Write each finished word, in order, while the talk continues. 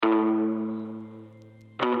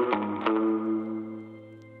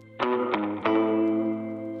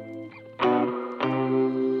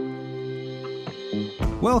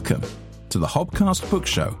Welcome to the Hobcast Book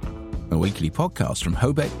Show, a weekly podcast from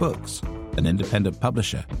Hobeck Books, an independent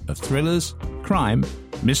publisher of thrillers, crime,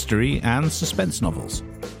 mystery, and suspense novels.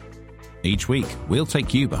 Each week, we'll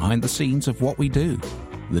take you behind the scenes of what we do,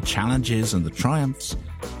 the challenges and the triumphs,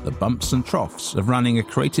 the bumps and troughs of running a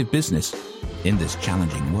creative business in this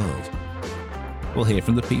challenging world. We'll hear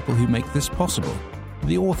from the people who make this possible,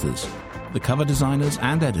 the authors, the cover designers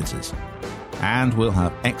and editors, and we'll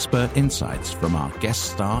have expert insights from our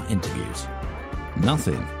guest star interviews.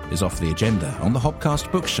 Nothing is off the agenda on the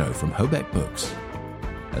Hobcast Book Show from Hobeck Books,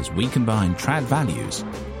 as we combine trad values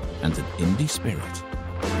and an indie spirit.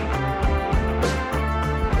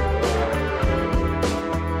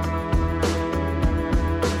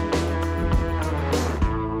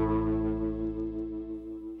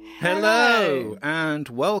 Hello, and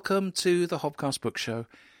welcome to the Hobcast Book Show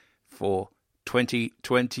for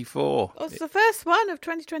 2024. Oh, it's the first one of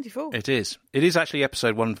 2024. It is. It is actually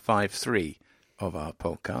episode 153 of our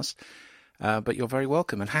podcast. But you're very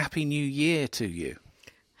welcome, and Happy New Year to you.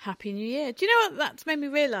 Happy New Year. Do you know what that's made me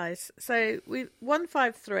realise? So,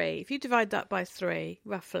 153, if you divide that by 3,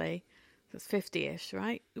 roughly, that's 50-ish,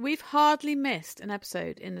 right? We've hardly missed an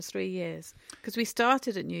episode in the 3 years, because we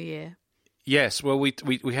started at New Year. Yes, well,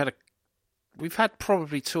 we've had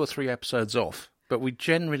probably 2 or 3 episodes off, but we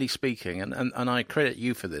generally speaking, and I credit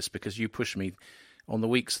you for this because you push me on the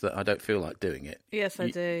weeks that I don't feel like doing it. Yes, I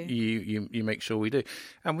do. You make sure we do,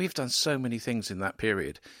 and we've done so many things in that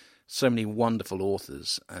period. So many wonderful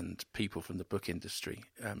authors and people from the book industry,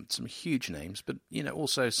 some huge names, but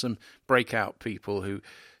also some breakout people who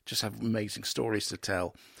just have amazing stories to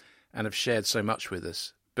tell and have shared so much with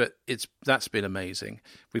us. But that's been amazing.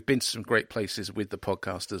 We've been to some great places with the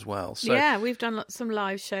podcast as well. So, yeah, we've done some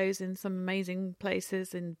live shows in some amazing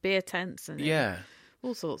places, in beer tents and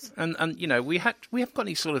all sorts. And we haven't got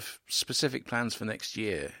any sort of specific plans for next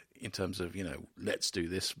year in terms of let's do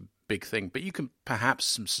this big thing. But you can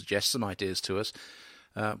perhaps suggest some ideas to us.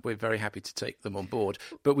 We're very happy to take them on board.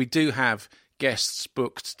 But we do have guests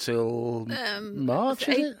booked till March,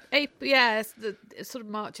 is it? April, yeah, it's sort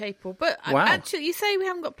of March, April. But wow. Actually, you say we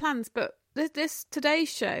haven't got plans, but this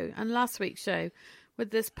today's show and last week's show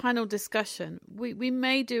with this panel discussion, we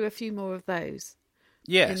may do a few more of those.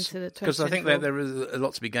 Yes, because I think there is a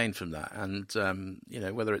lot to be gained from that, and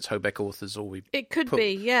whether it's Hobeck authors or we could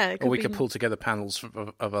pull together panels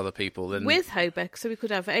of other people then with Hobeck, so we could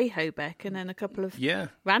have a Hobeck and then a couple of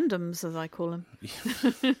randoms, as I call them.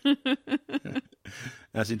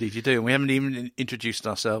 As indeed you do, and we haven't even introduced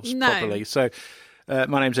ourselves properly. So,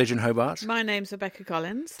 my name's Adrian Hobart. My name's Rebecca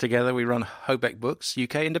Collins. Together, we run Hobeck Books,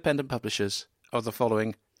 UK independent publishers of the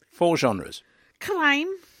following 4 genres: crime,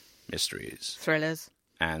 mysteries, thrillers,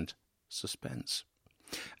 and suspense.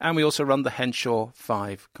 And we also run the Henshaw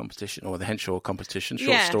 5 competition, or the Henshaw competition,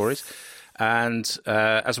 short stories. And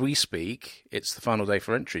as we speak, it's the final day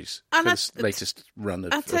for entries for this latest run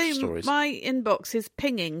of stories. My inbox is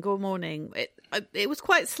pinging all morning. It was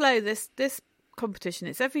quite slow, this competition.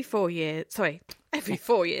 It's every 4 years. Sorry, every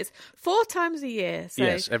 4 years. 4 times a year. So,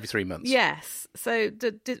 yes, every 3 months. Yes. So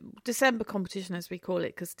the December competition, as we call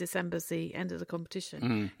it, because December's the end of the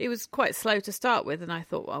competition, it was quite slow to start with. And I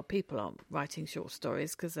thought, well, people aren't writing short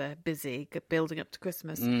stories because they're busy building up to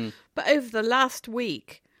Christmas. But over the last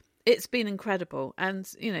week, it's been incredible. And,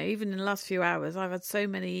 even in the last few hours, I've had so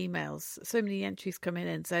many emails, so many entries coming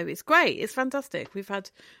in. So it's great. It's fantastic. We've had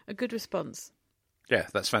a good response. Yeah,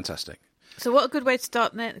 that's fantastic. So what a good way to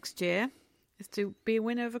start next year is to be a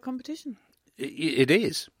winner of a competition. It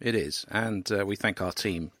is. And we thank our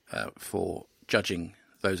team for judging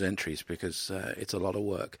those entries because it's a lot of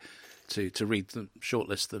work to read them,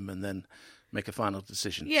 shortlist them, and then make a final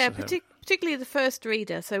decision. Yeah, particularly the first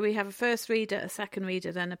reader. So we have a first reader, a second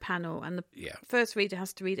reader, then a panel, and the first reader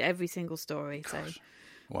has to read every single story. Gosh. So,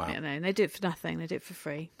 wow. And they do it for nothing. They do it for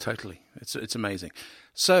free. Totally. It's amazing.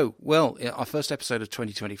 So, well, our first episode of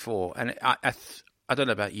 2024, and I don't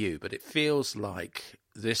know about you, but it feels like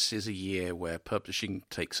this is a year where publishing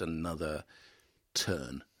takes another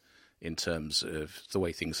turn in terms of the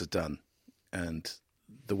way things are done and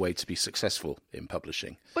the way to be successful in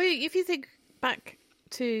publishing. Well, if you think back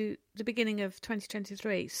to the beginning of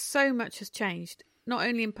 2023, so much has changed, not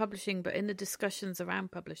only in publishing, but in the discussions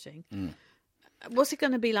around publishing. What's it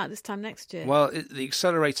going to be like this time next year? Well, the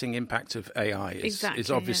accelerating impact of AI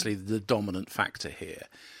is obviously the dominant factor here.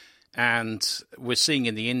 And we're seeing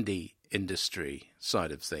in the indie industry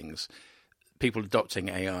side of things, people adopting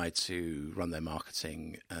AI to run their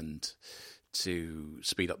marketing and to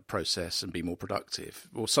speed up the process and be more productive.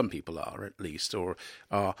 Or some people are, at least, or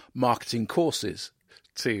are marketing courses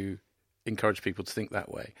to encourage people to think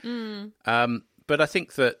that way. But I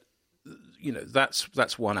think that,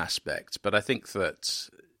 that's one aspect. But I think that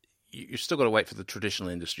you've still got to wait for the traditional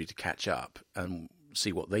industry to catch up and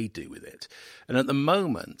see what they do with it. And at the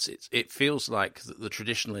moment, it feels like the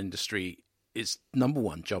traditional industry, its number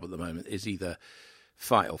one job at the moment is either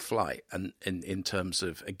fight or flight, and in terms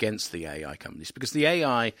of against the AI companies, because the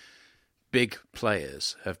AI big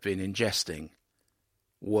players have been ingesting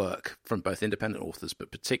work from both independent authors,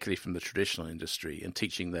 but particularly from the traditional industry, and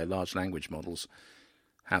teaching their large language models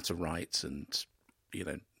how to write and,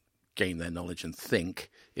 gain their knowledge and think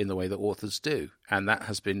in the way that authors do. And that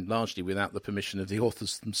has been largely without the permission of the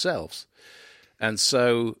authors themselves. And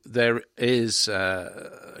so there is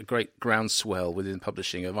a great groundswell within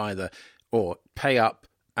publishing of either or pay up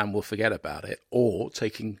and we'll forget about it, or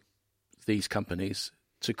taking these companies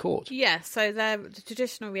to court. Yeah, so the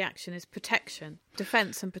traditional reaction is protection,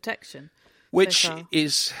 defence and protection. Which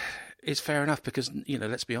is fair enough because,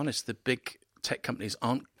 let's be honest, the big tech companies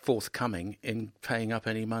aren't forthcoming in paying up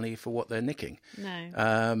any money for what they're nicking.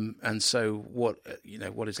 No. And so what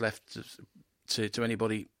is left to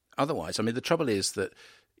anybody otherwise? I mean, the trouble is that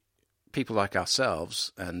people like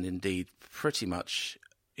ourselves, and indeed pretty much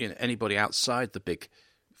anybody outside the big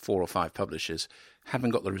 4 or 5 publishers,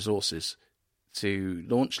 haven't got the resources to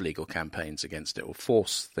launch legal campaigns against it or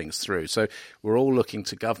force things through. So we're all looking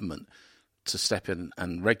to government to step in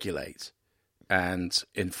and regulate and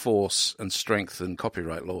enforce and strengthen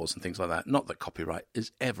copyright laws and things like that. Not that copyright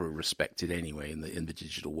is ever respected anyway in the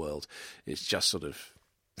digital world. It's just sort of,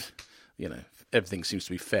 everything seems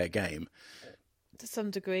to be fair game. To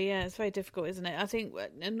some degree, yeah. It's very difficult, isn't it? I think,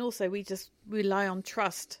 and also we just rely on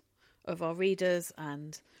trust of our readers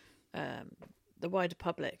and the wider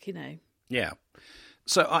public, Yeah.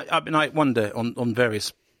 So I wonder on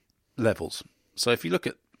various levels. So if you look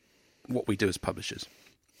at what we do as publishers,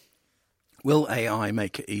 will AI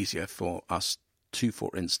make it easier for us to, for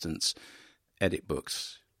instance, edit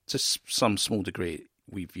books? To some small degree,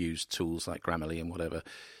 we've used tools like Grammarly and whatever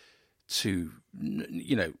to,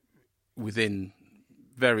 within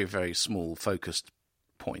very, very small focused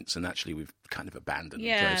points. And actually, we've kind of abandoned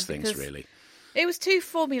those things, really. It was too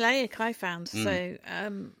formulaic, I found. So,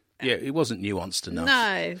 yeah, it wasn't nuanced enough.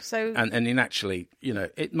 No, so and in actually,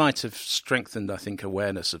 it might have strengthened, I think,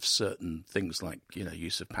 awareness of certain things like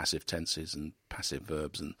use of passive tenses and passive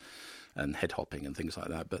verbs and head hopping and things like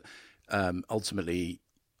that. But ultimately,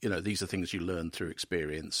 these are things you learn through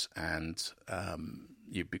experience and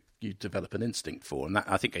you develop an instinct for, and that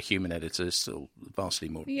I think a human editor is still vastly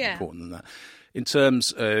more important than that. In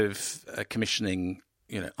terms of commissioning,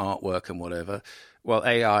 artwork and whatever, well,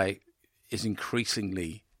 AI is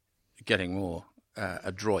increasingly getting more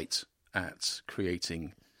adroit at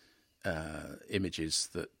creating images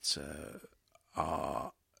that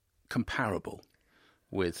are comparable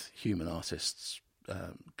with human artists.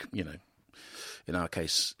 In our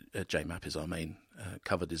case, JMap is our main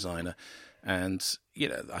cover designer, and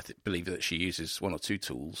I believe that she uses 1 or 2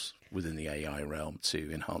 tools within the AI realm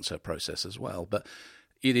to enhance her process as well. But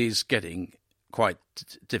it is getting quite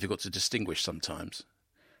difficult to distinguish sometimes.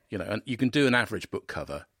 And you can do an average book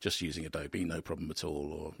cover just using Adobe, no problem at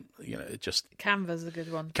all. Or, just Canva's a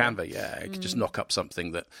good one. Canva, yeah. You can just knock up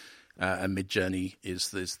something that, and Midjourney is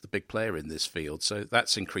the big player in this field. So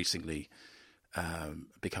that's increasingly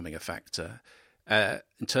becoming a factor.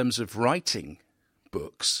 In terms of writing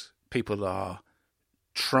books, people are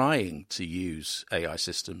trying to use AI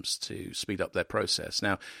systems to speed up their process.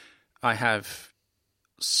 Now, I have,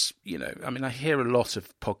 I hear a lot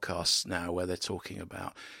of podcasts now where they're talking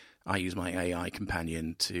about, I use my AI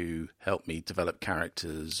companion to help me develop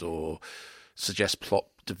characters or suggest plot,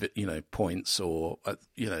 points or,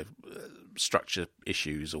 structure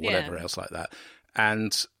issues or whatever else like that.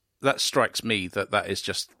 And that strikes me that is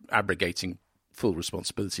just abrogating full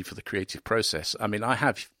responsibility for the creative process. I mean, I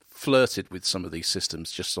have flirted with some of these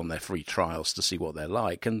systems just on their free trials to see what they're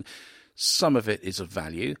like. And some of it is of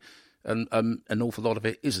value and an awful lot of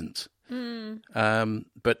it isn't.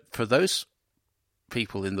 But for those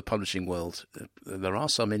people in the publishing world, there are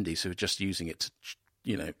some indies who are just using it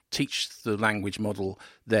to, teach the language model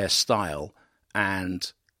their style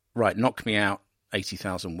and, right, knock me out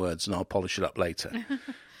 80,000 words and I'll polish it up later.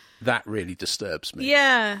 That really disturbs me.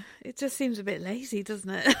 Yeah, it just seems a bit lazy, doesn't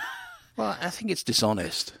it? Well, I think it's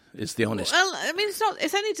dishonest. It's the honest. Well, I mean,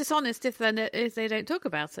 it's only dishonest if they don't talk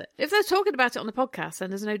about it. If they're talking about it on the podcast, then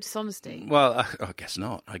there's no dishonesty. Well, I guess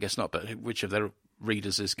not. But which of their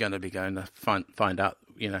readers is going to be going to find out,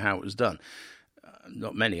 how it was done?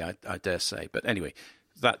 Not many, I dare say. But anyway,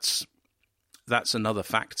 that's another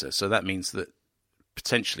factor. So that means that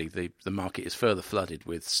potentially the market is further flooded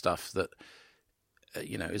with stuff that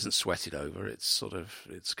isn't sweated over. It's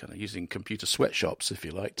kind of using computer sweatshops, if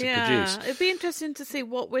you like, to yeah, produce. It'd be interesting to see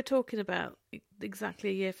what we're talking about exactly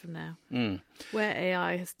a year from now, where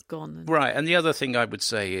AI has gone. Right, and the other thing I would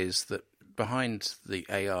say is that behind the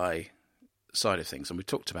AI side of things, and we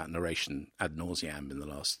talked about narration ad nauseam in the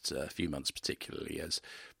last few months, particularly as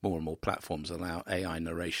more and more platforms allow AI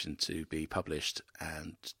narration to be published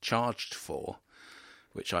and charged for,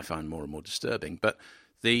 which I find more and more disturbing. But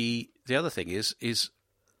the other thing is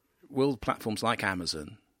will platforms like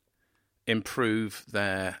Amazon improve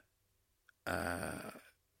their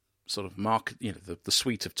sort of market, the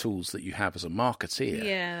suite of tools that you have as a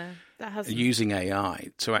marketeer, that has using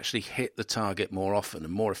AI to actually hit the target more often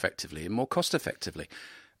and more effectively and more cost effectively,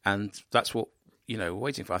 and that's what we're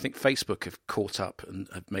waiting for. I think Facebook have caught up and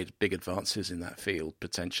have made big advances in that field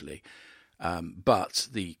potentially. But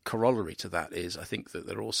the corollary to that is I think that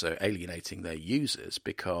they're also alienating their users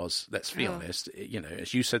because, let's be honest,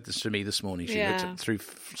 as you said this to me this morning,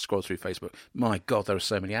 scrolled through Facebook, my God, there are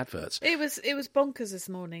so many adverts. It was bonkers this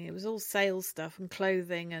morning. It was all sales stuff and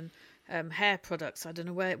clothing and hair products. I don't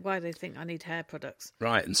know why they think I need hair products.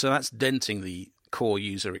 Right, and so that's denting the core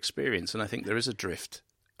user experience, and I think there is a drift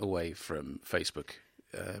away from Facebook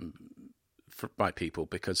by people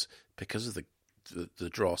because of the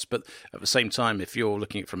dross. But at the same time, if you're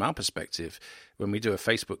looking at it from our perspective, when we do a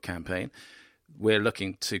Facebook campaign, we're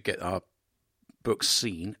looking to get our books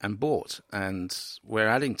seen and bought, and we're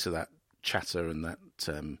adding to that chatter and that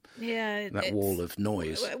wall of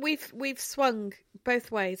noise. We've swung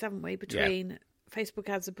both ways, haven't we? Between Facebook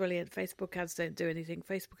ads are brilliant, Facebook ads don't do anything,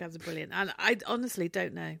 Facebook ads are brilliant, and I honestly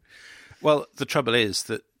don't know. Well, the trouble is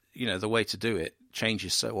that the way to do it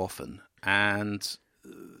changes so often, and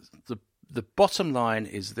the bottom line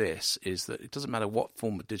is that it doesn't matter what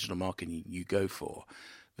form of digital marketing you go for.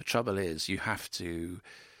 The trouble is you have to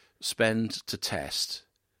spend to test,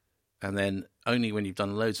 and then only when you've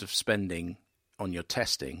done loads of spending on your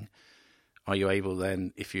testing are you able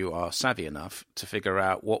then, if you are savvy enough, to figure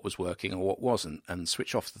out what was working and what wasn't, and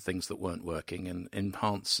switch off the things that weren't working and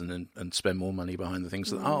enhance and spend more money behind the things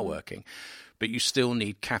that are working. But you still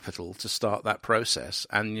need capital to start that process,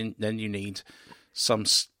 and then you need some...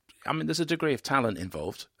 there's a degree of talent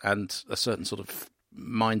involved and a certain sort of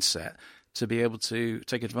mindset to be able to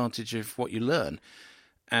take advantage of what you learn.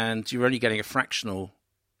 And you're only getting a fractional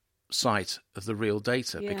sight of the real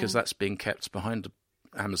data because that's being kept behind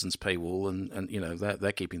Amazon's paywall, and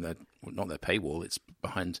they're keeping not their paywall, it's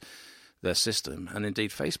behind their system. And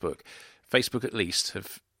indeed Facebook at least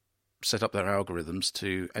have set up their algorithms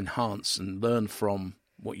to enhance and learn from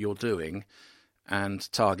what you're doing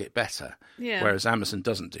and target better, whereas Amazon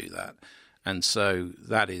doesn't do that. And so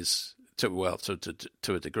that is to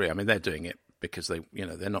a degree. I mean, they're doing it because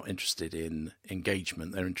they're not interested in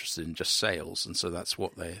engagement; they're interested in just sales, and so that's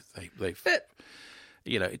what they. But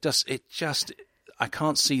it just I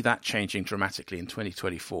can't see that changing dramatically in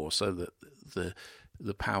 2024. So that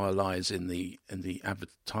the power lies in the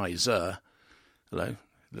advertiser. Hello,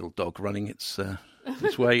 little dog running its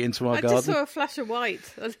way into our garden. I just saw a flash of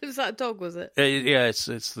white. Was that a dog, was it? Yeah, it's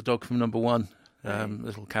the dog from number one,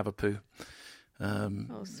 little Cavapoo.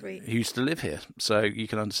 Sweet. He used to live here, so you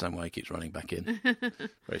can understand why he keeps running back in.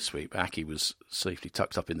 Very sweet. But Aki was safely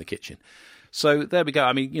tucked up in the kitchen. So there we go.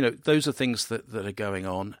 I mean, those are things that are going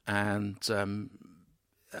on, and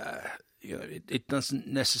it doesn't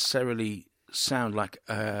necessarily sound like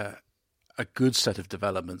a good set of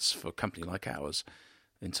developments for a company like ours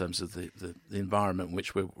in terms of the environment in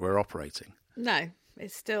which we're operating. No,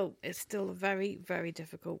 it's still a very, very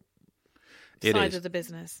difficult side of the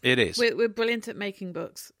business. It is. We're brilliant at making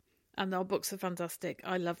books, and our books are fantastic.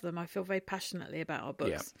 I love them. I feel very passionately about our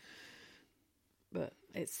books. Yeah. But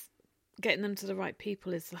it's getting them to the right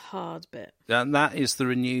people is the hard bit. And that is the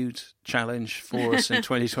renewed challenge for us in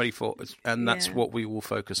 2024, and that's what we will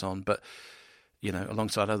focus on. But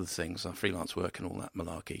alongside other things, our freelance work and all that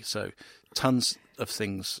malarkey. So tons of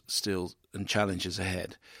things still and challenges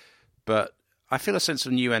ahead. But I feel a sense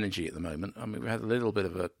of new energy at the moment. I mean, we had a little bit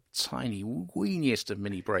of a tiny, weeniest of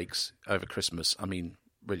mini breaks over Christmas. I mean,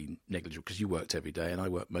 really negligible because you worked every day and I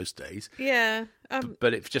worked most days. Yeah.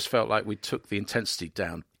 But it just felt like we took the intensity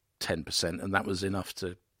down 10%, and that was enough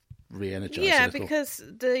to re-energise. Yeah, because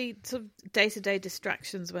the sort of day-to-day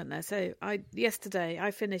distractions weren't there. So yesterday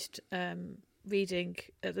I finished reading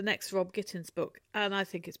the next Rob Gittins book, and I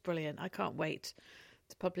think it's brilliant. I can't wait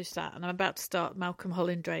to publish that, and I'm about to start Malcolm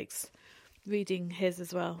Hollindrake's reading his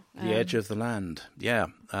as well. The Edge of the Land,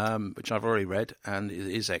 which I've already read, and it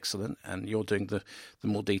is excellent, and you're doing the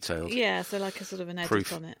more detailed so like a sort of an edit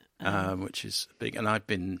proof on it. which is big. And I've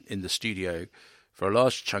been in the studio for a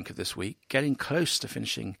large chunk of this week, getting close to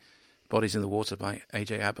finishing Bodies in the Water by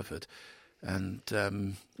A.J. Aberford. And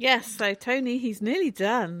yes, so Tony, he's nearly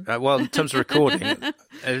done. Well, in terms of recording, editing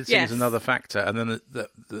Yes. is another factor. And then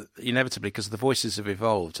inevitably, because the voices have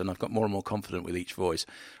evolved and I've got more and more confident with each voice,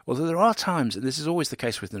 although there are times, and this is always the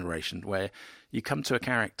case with narration, where you come to a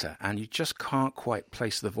character and you just can't quite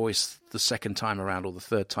place the voice the second time around or the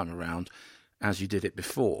third time around as you did it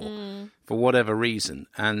before, for whatever reason.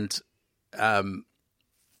 And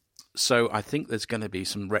so I think there's going to be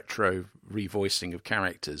some retro revoicing of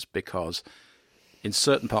characters, because in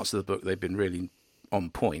certain parts of the book they've been really on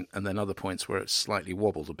point, and then other points where it's slightly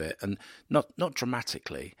wobbled a bit, and not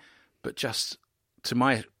dramatically, but just to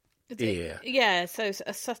my ear. Yeah, so it's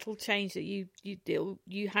a subtle change that you feel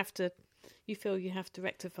you have to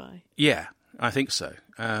rectify. Yeah, I think so.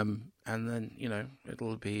 And then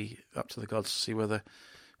it'll be up to the gods to see whether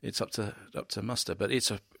it's up to muster. But it's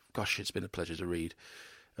been a pleasure to read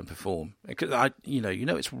and perform. Because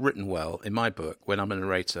it's written well in my book when I'm a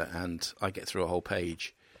narrator and I get through a whole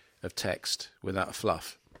page of text without a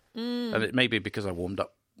fluff. And it may be because I warmed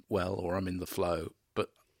up well or I'm in the flow, but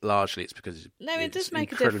largely it's because it does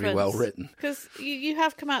make incredibly a difference, well written. Because you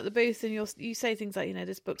have come out the booth and you say things like,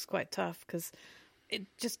 this book's quite tough because it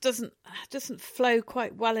just doesn't flow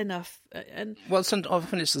quite well enough. And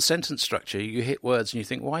often it's the sentence structure. You hit words and you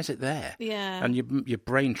think, why is it there? Yeah. And your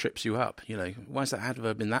brain trips you up. Why is that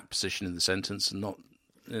adverb in that position in the sentence and not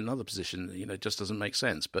in another position? It just doesn't make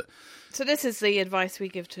sense. But so this is the advice we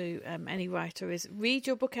give to any writer: is read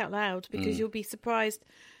your book out loud, because you'll be surprised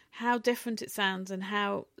how different it sounds and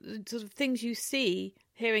how sort of things you see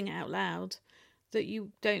hearing it out loud that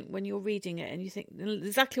you don't when you're reading it, and you think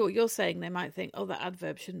exactly what you're saying. They might think, "Oh, that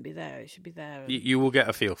adverb shouldn't be there; it should be there." You will get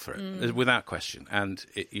a feel for it without question, and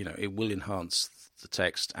it will enhance the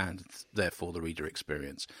text and therefore the reader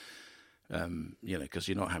experience. Because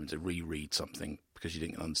you're not having to reread something because you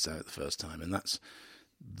didn't understand it the first time, and that's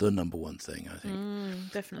the number one thing, I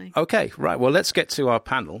think. Definitely. Okay, right. Well, let's get to our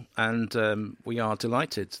panel, and we are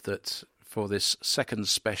delighted that for this second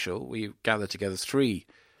special we gather together three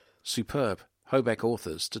superb Hobeck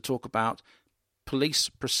authors to talk about police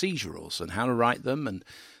procedurals and how to write them and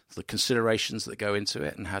the considerations that go into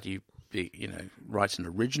it, and how do you write an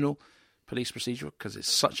original police procedural, because it's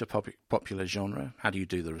such a popular genre. How do you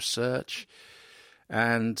do the research?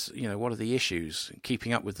 And, what are the issues?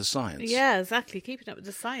 Keeping up with the science. Yeah, exactly. Keeping up with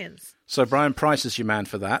the science. So Brian Price is your man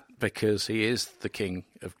for that, because he is the king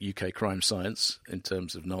of UK crime science in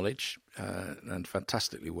terms of knowledge, and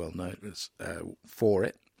fantastically well known for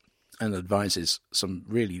it, and advises some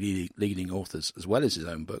really leading authors as well as his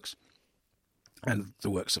own books and the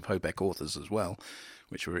works of Hobeck authors as well,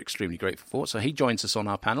 which we're extremely grateful for. So he joins us on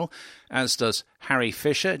our panel, as does Harry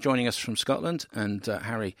Fisher, joining us from Scotland. And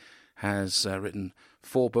Harry has written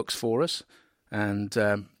 4 books for us, and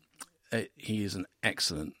he is an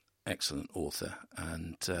excellent author,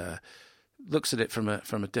 and looks at it from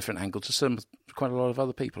a different angle to quite a lot of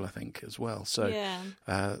other people, I think, as well. So yeah.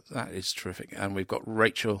 That is terrific. And we've got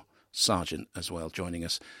Rachel Sargeant as well joining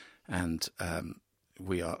us, and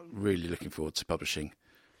we are really looking forward to publishing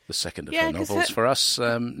the second of her novels for us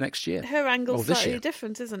next year. Her angle's slightly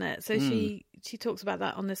different, isn't it? So she talks about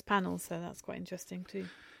that on this panel, so that's quite interesting too.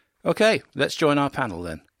 Okay, let's join our panel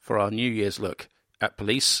then for our New Year's look at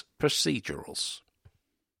police procedurals.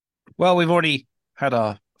 Well, we've already had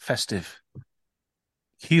our festive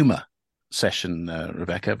humour session,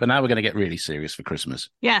 Rebecca, but now we're going to get really serious for Christmas.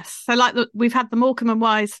 Yes, so we've had the Morecambe and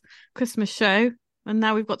Wise Christmas show, and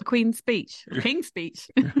now we've got the Queen's speech, King's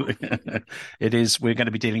speech. It is. We're going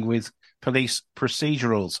to be dealing with police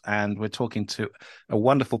procedurals, and we're talking to a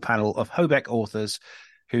wonderful panel of Hobeck authors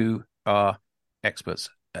who are experts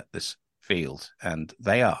at this field, and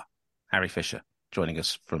they are Harry Fisher, joining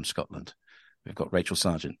us from Scotland. We've got Rachel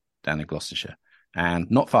Sargeant down in Gloucestershire, and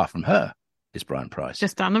not far from her is Brian Price.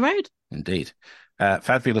 Just down the road. Indeed.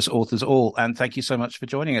 Fabulous authors all, and thank you so much for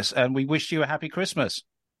joining us, and we wish you a happy Christmas.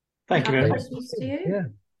 Thank you very much. Christmas to you.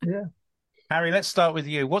 Yeah. Harry, let's start with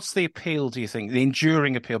you. What's the appeal, do you think, the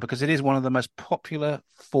enduring appeal, because it is one of the most popular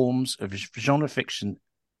forms of genre fiction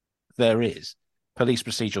there is, police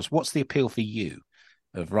procedurals. What's the appeal for you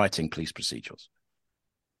of writing police procedurals?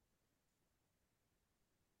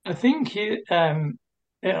 I think it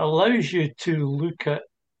allows you to look at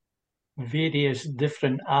various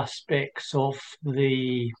different aspects of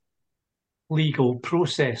the legal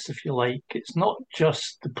process, if you like. It's not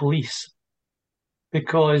just the police,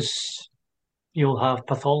 because you'll have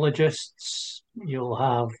pathologists, you'll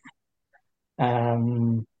have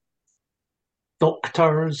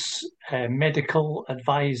doctors, medical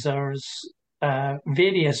advisors,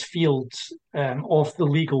 various fields of the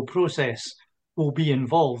legal process will be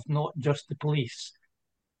involved, not just the police.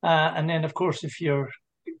 And then, of course, if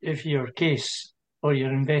your case or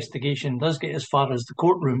your investigation does get as far as the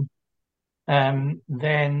courtroom,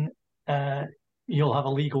 then you'll have a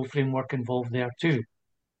legal framework involved there too.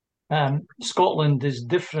 Scotland is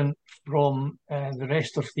different from the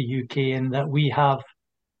rest of the UK in that we have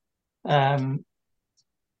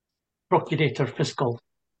Procurator Fiscal,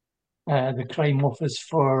 the Crime Office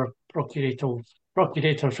for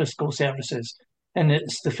Procurator Fiscal Services. And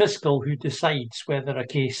it's the fiscal who decides whether a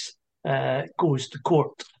case goes to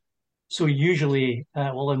court. So usually,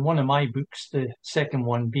 in one of my books, the second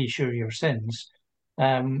one, Be Sure Your Sins,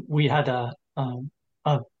 we had a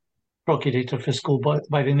Procurator Fiscal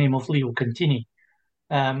by the name of Leo Contini.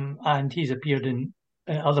 And he's appeared in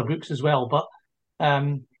other books as well. But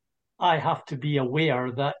I have to be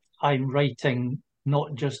aware that I'm writing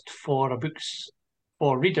not just for books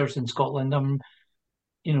for readers in Scotland.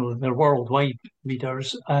 They're worldwide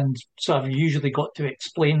readers, and so I've usually got to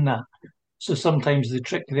explain that. So sometimes the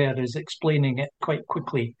trick there is explaining it quite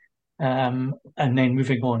quickly, and then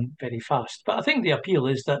moving on very fast. But I think the appeal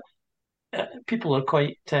is that people are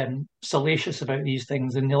quite salacious about these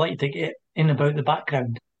things, and they like to get in about the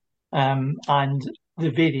background, and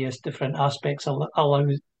the various different aspects allow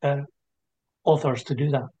authors to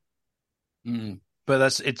do that.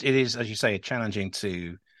 But it is, as you say, challenging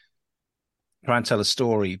to try and tell a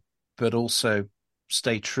story, but also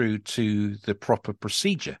stay true to the proper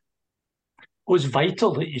procedure. It's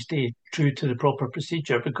vital that you stay true to the proper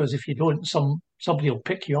procedure, because if you don't, somebody will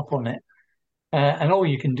pick you up on it. And all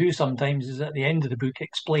you can do sometimes is at the end of the book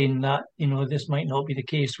explain that, this might not be the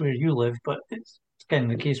case where you live, but it's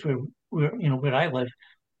kind of the case where I live.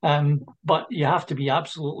 But you have to be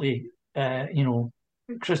absolutely,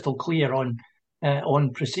 crystal clear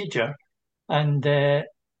on procedure. And,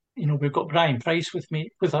 we've got Brian Price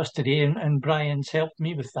with us today, and Brian's helped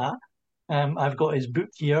me with that. I've got his book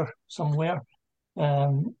here somewhere,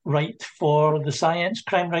 Write for the Science,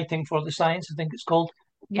 Crime Writing for the Science, I think it's called.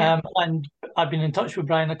 Yeah. And I've been in touch with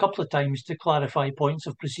Brian a couple of times to clarify points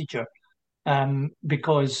of procedure,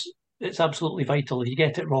 because it's absolutely vital. If you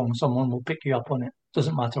get it wrong, someone will pick you up on it.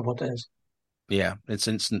 Doesn't matter what it is. Yeah, it's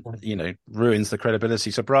instant, ruins the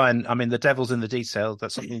credibility. So, Brian, the devil's in the detail.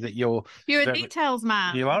 That's something that you're a details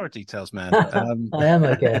man. You are a details man. I am,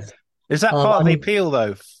 I guess. Is that part of the appeal,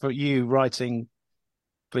 though, for you writing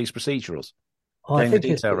police procedurals? Getting the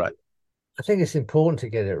detail right? I think it's important to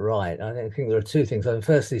get it right. I think there are two things.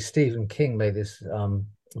 Firstly, Stephen King made this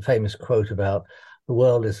famous quote about the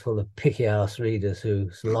world is full of picky-ass readers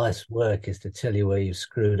whose life's work is to tell you where you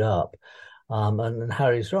screwed up. And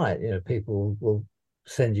Harry's right. People will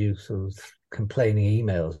send you sort of complaining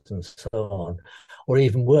emails and so on, or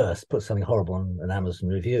even worse, put something horrible on an Amazon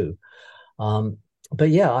review. But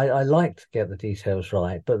yeah, I like to get the details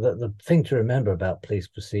right. But the thing to remember about police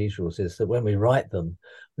procedurals is that when we write them,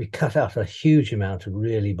 we cut out a huge amount of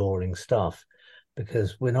really boring stuff,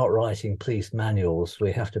 because we're not writing police manuals.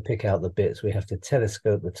 We have to pick out the bits. We have to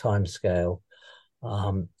telescope the time scale.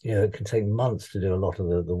 It can take months to do a lot of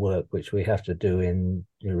the work, which we have to do in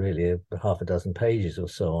really half a dozen pages or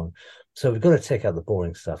so on. So we've got to take out the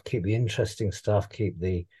boring stuff, keep the interesting stuff, keep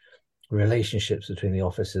the relationships between the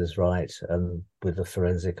officers right, and with the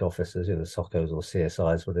forensic officers, the SOCOs or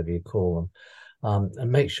CSIs, whatever you call them,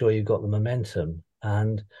 and make sure you've got the momentum.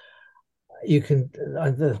 And you can.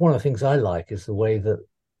 One of the things I like is the way that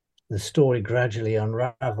the story gradually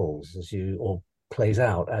unravels or plays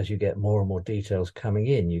out as you get more and more details coming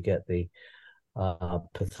in. You get the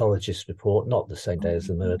pathologist report, not the same day as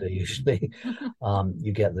the murder usually.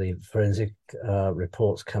 You get the forensic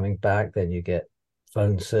reports coming back, then you get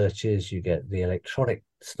phone searches, you get the electronic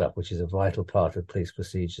stuff, which is a vital part of police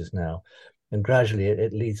procedures now. And gradually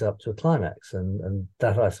it leads up to a climax. And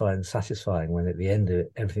that I find satisfying, when at the end of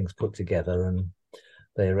it, everything's put together and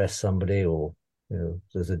they arrest somebody, or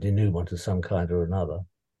there's a denouement of some kind or another.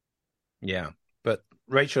 Yeah. But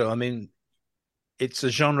Rachel, it's a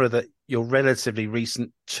genre that you're relatively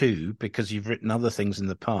recent to, because you've written other things in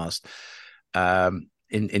the past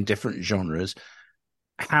in different genres.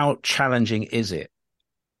 How challenging is it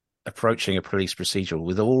approaching a police procedural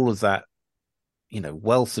with all of that,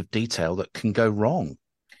 wealth of detail that can go wrong?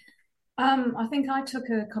 I think I took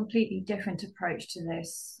a completely different approach to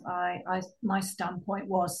this. My standpoint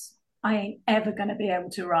was, I ain't ever going to be able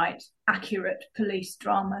to write accurate police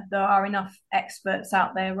drama. There are enough experts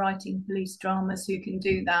out there writing police dramas who can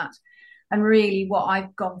do that. And really what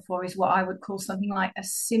I've gone for is what I would call something like a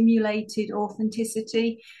simulated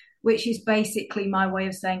authenticity, which is basically my way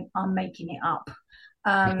of saying I'm making it up.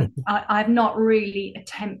 I've not really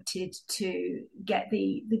attempted to get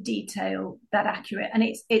the detail that accurate, and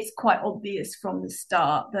it's quite obvious from the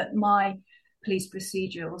start that my police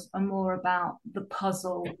procedurals are more about the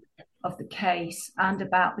puzzle of the case and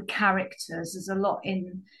about the characters. There's a lot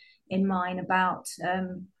in mine about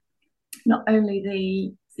not only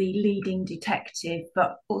the leading detective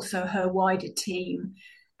but also her wider team,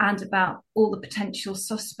 and about all the potential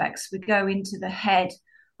suspects. We go into the head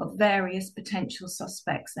of various potential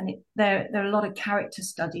suspects, and there are a lot of character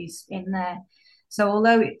studies in there. So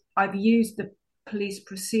although I've used the police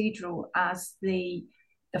procedural as the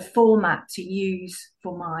format to use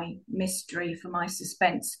for my mystery, for my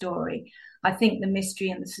suspense story, I think the mystery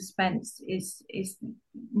and the suspense is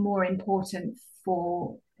more important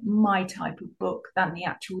for my type of book than the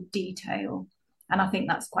actual detail. And I think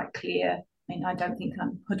that's quite clear. I mean, I don't think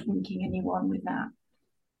I'm hoodwinking anyone with that.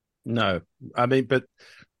 No, I mean, but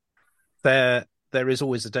there is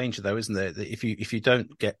always a danger, though, isn't there? That if you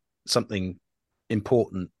don't get something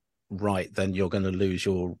important right, then you're going to lose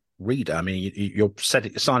your reader. I mean, you're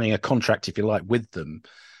signing a contract, if you like, with them,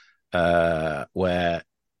 where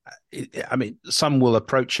I mean, some will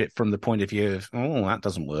approach it from the point of view of, oh, that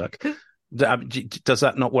doesn't work. Does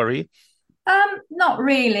that not worry you? Not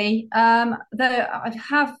really. I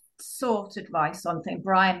have sought advice on things.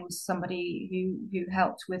 Brian was somebody who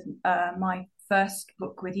helped with my first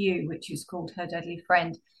book with you, which is called Her Deadly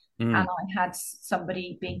Friend. And I had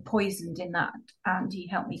somebody being poisoned in that, and he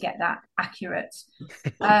helped me get that accurate.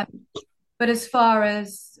 But as far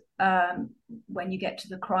as when you get to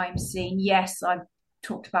the crime scene, yes, I've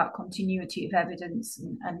talked about continuity of evidence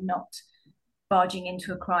and not barging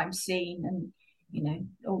into a crime scene and, you know,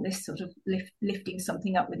 all this sort of lifting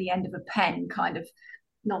something up with the end of a pen kind of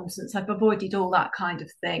nonsense. I've avoided all that kind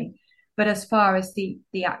of thing. But as far as the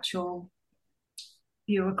actual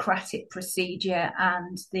bureaucratic procedure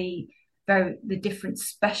and the different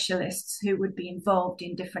specialists who would be involved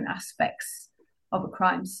in different aspects of a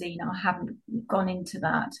crime scene, I haven't gone into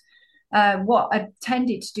that. What I've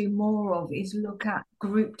tended to do more of is look at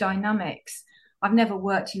group dynamics. I've never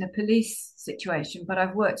worked in a police situation, but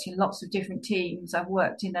I've worked in lots of different teams. I've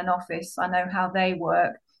worked in an office. I know how they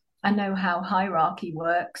work. I know how hierarchy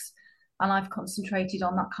works, and I've concentrated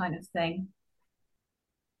on that kind of thing.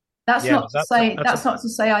 That's not to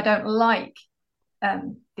say I don't like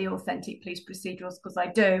the authentic police procedurals, because I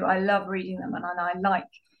do. I love reading them, and I like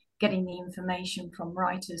getting the information from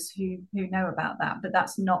writers who know about that. But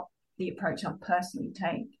that's not the approach I personally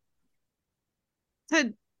take.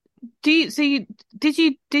 So, did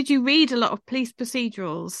you read a lot of police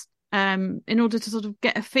procedurals in order to sort of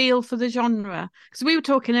get a feel for the genre? Because we were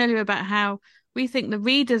talking earlier about how we think the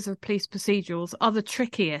readers of police procedurals are the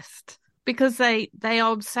trickiest, because they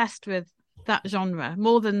are obsessed with that genre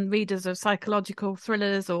more than readers of psychological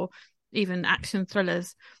thrillers or even action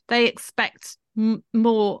thrillers. They expect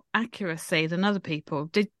more accuracy than other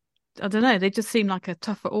people. I don't know, they just seem like a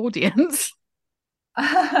tougher audience.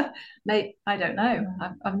 I don't know.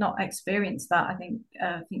 I've not experienced that. I think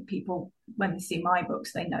people, when they see my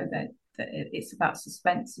books, they know that it's about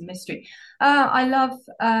suspense and mystery. I love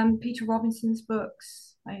Peter Robinson's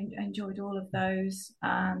books. I enjoyed all of those,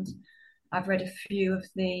 and I've read a few of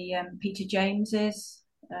the Peter James's.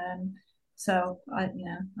 So I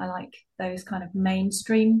like those kind of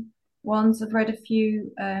mainstream ones. I've read a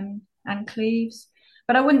few Anne Cleeves,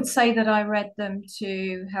 but I wouldn't say that I read them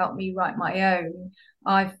to help me write my own.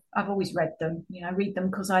 I've always read them. I read them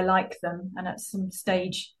because I like them, and at some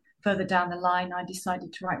stage further down the line, I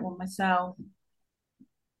decided to write one myself.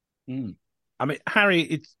 I mean,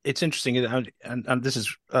 Harry, it's interesting, and this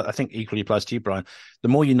is, I think, equally applies to you, Brian. The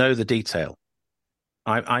more you know the detail,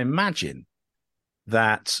 I imagine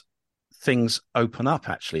that things open up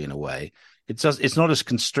actually in a way. It's not as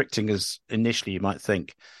constricting as initially you might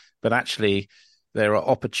think, but actually there are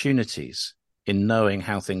opportunities in knowing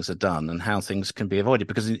how things are done and how things can be avoided.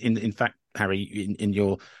 Because in fact, Harry, in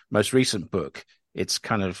your most recent book,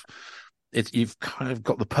 you've kind of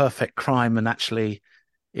got the perfect crime, and actually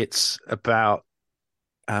it's about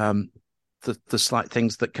the slight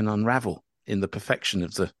things that can unravel in the perfection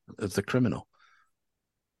of the criminal.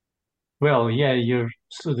 Well, yeah,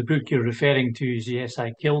 so the book you're referring to is Yes,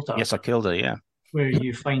 I Killed Her. Yes, I Killed Her, yeah. Where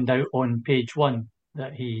you find out on page 1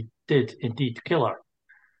 that he did indeed kill her.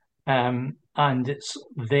 And it's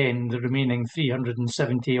then the remaining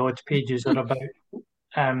 370 odd pages are about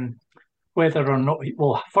whether or not,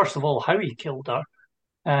 well, first of all, how he killed her,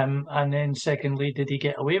 and then secondly, did he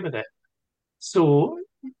get away with it? So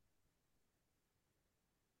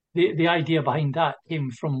the idea behind that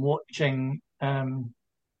came from watching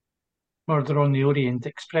Murder on the Orient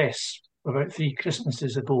Express about 3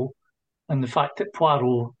 Christmases ago, and the fact that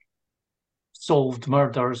Poirot solved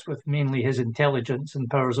murders with mainly his intelligence and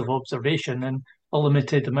powers of observation and a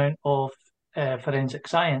limited amount of forensic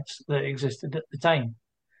science that existed at the time.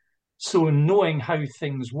 So knowing how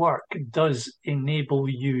things work does enable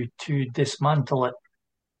you to dismantle it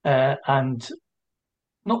and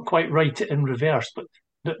not quite write it in reverse, but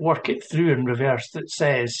work it through in reverse that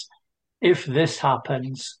says, if this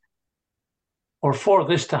happens, or for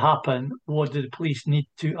this to happen, what do the police need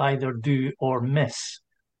to either do or miss?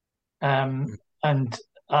 And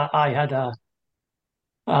I had a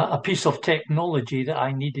piece of technology that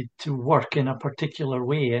I needed to work in a particular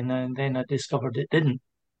way, and then I discovered it didn't.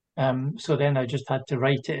 So then I just had to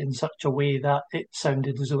write it in such a way that it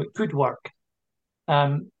sounded as though it could work.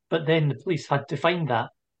 But then the police had to find that,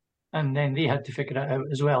 and then they had to figure it out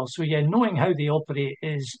as well. So yeah, knowing how they operate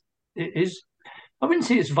is I wouldn't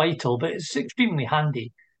say it's vital, but it's extremely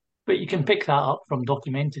handy. But you can pick that up from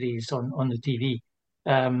documentaries on the TV.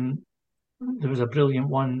 There was a brilliant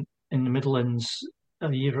one in the Midlands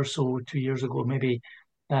a year or so, 2 years ago, maybe,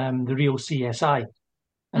 the real CSI,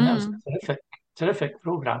 and that was a terrific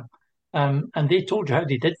program. And they told you how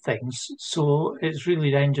they did things. So it's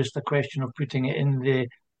really then just a question of putting it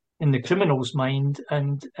in the criminal's mind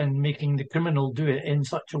and making the criminal do it in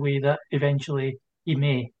such a way that eventually he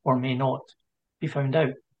may or may not be found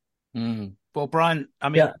out. Well, Brian, I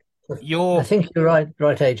mean, I think you're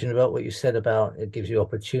right, Adrian, about what you said about it gives you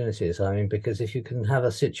opportunities. I mean, because if you can have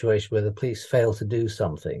a situation where the police fail to do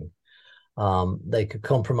something, they could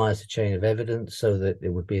compromise the chain of evidence so that it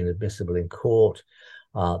would be inadmissible in court.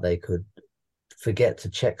 They could forget to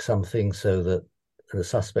check something so that the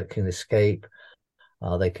suspect can escape.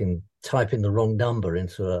 They can type in the wrong number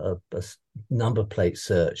into a number plate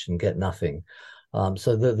search and get nothing.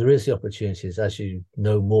 So there is the opportunities as you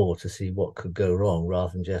know more to see what could go wrong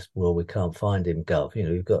rather than just, well, we can't find him, Gov.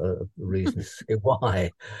 You've got a reason to see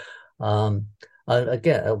why. And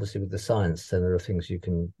again, obviously with the science, then there are things you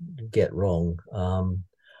can get wrong.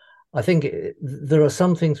 I think there are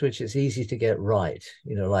some things which it's easy to get right,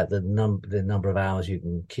 like the number of hours you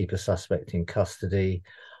can keep a suspect in custody,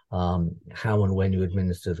 how and when you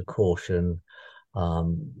administer the caution.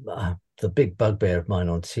 The big bugbear of mine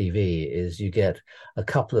on TV is you get a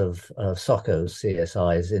couple of SOCOs,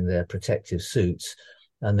 CSIs in their protective suits,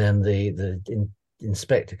 and then the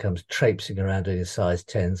inspector comes traipsing around in his size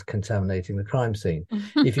 10s, contaminating the crime scene.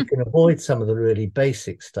 If you can avoid some of the really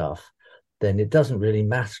basic stuff, then it doesn't really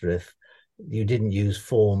matter if you didn't use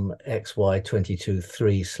form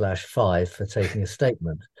XY223/5 for taking a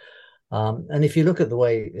statement. And if you look at the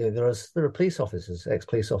way there are police officers,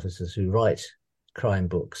 ex-police officers who write crime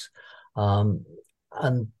books, and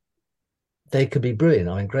they could be brilliant.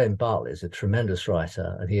 I mean, Graham Bartlett is a tremendous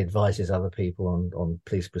writer, and he advises other people on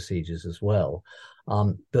police procedures as well.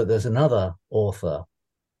 But there's another author,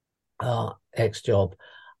 ex-job,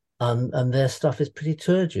 and their stuff is pretty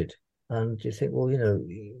turgid. And you think, well,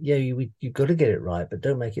 you've got to get it right, but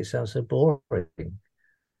don't make it sound so boring.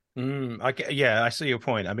 I see your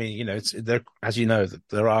point. I mean, it's there, as you know,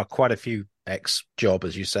 there are quite a few ex-job,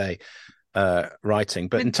 as you say, writing.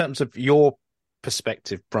 But in terms of your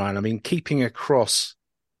perspective, Brian, I mean, keeping across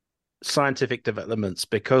scientific developments,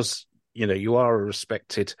 because you are a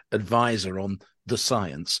respected advisor on the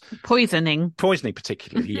science. Poisoning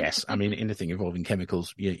particularly, yes. I mean, anything involving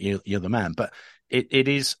chemicals, you're the man. But it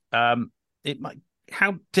is how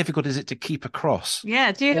difficult is it to keep across?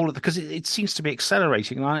 Yeah, because it seems to be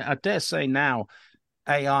accelerating. And I dare say now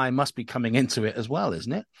AI must be coming into it as well,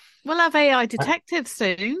 isn't it? We'll have AI detectives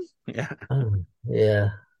soon. Yeah. Yeah,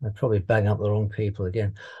 I'd probably bang up the wrong people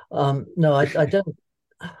again. No, I don't.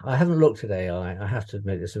 I haven't looked at AI. I have to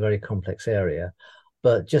admit it's a very complex area,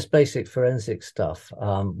 but just basic forensic stuff.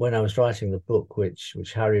 When I was writing the book, which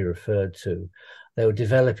Harry referred to, they were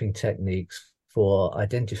developing techniques for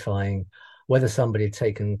identifying whether somebody had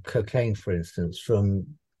taken cocaine, for instance, from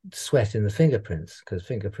sweat in the fingerprints, because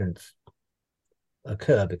fingerprints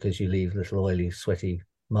occur because you leave little oily, sweaty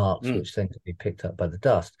marks, which tend to be picked up by the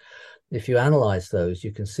dust. If you analyze those,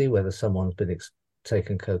 you can see whether someone's been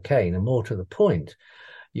taken cocaine, and more to the point,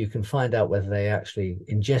 you can find out whether they actually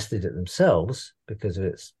ingested it themselves because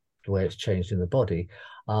of the way it's changed in the body,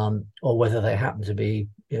 or whether they happen to be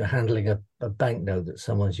handling a banknote that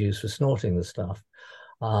someone's used for snorting the stuff.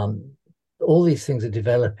 All these things are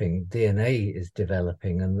developing. DNA is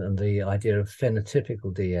developing, and the idea of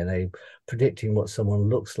phenotypical DNA, predicting what someone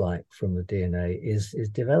looks like from the DNA, is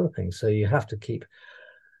developing. So you have to keep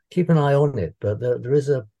an eye on it. But there is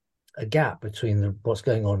a gap between what's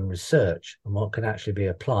going on in research and what can actually be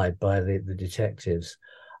applied by the detectives.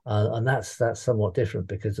 and that's somewhat different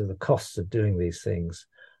because of the costs of doing these things.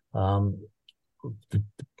 Um,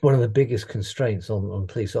 One of the biggest constraints on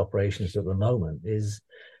police operations at the moment is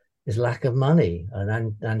lack of money.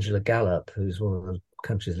 And Angela Gallup, who's one of the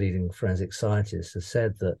country's leading forensic scientists, has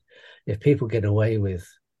said that if people get away with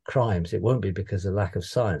crimes, it won't be because of lack of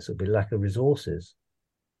science; it'll be lack of resources.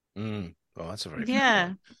 Mm. Oh, that's a very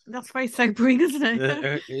that's very sobering, isn't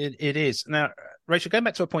it? It is. Now, Rachel, going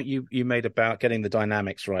back to a point you made about getting the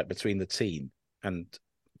dynamics right between the team and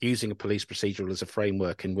using a police procedural as a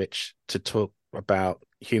framework in which to talk about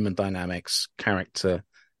human dynamics, character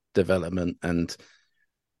development, and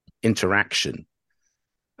interaction.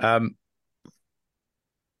 There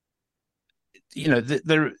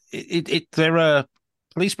are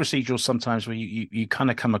police procedurals sometimes where you kind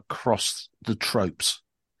of come across the tropes.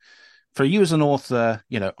 For you as an author,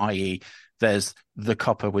 i.e., there's the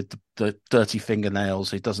copper with the dirty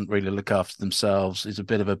fingernails who doesn't really look after themselves, is a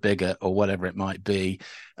bit of a bigot or whatever it might be.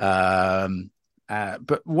 But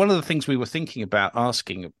one of the things we were thinking about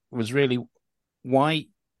asking was really why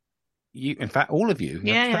you, in fact, all of you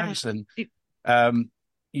have chosen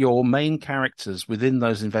your main characters within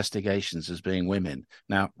those investigations as being women.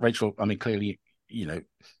 Now, Rachel, I mean, clearly,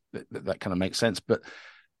 that kind of makes sense, but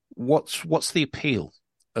what's the appeal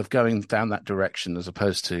of going down that direction as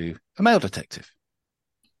opposed to a male detective?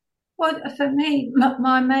 Well, for me,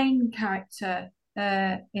 my main character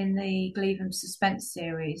in the Gleavham suspense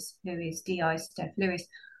series, who is D.I. Steph Lewis,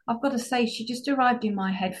 I've got to say, she just arrived in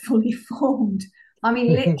my head fully formed. I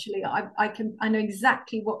mean, literally, I know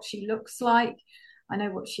exactly what she looks like. I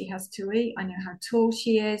know what she has to eat. I know how tall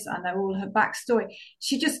she is. I know all her backstory.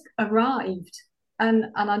 She just arrived. And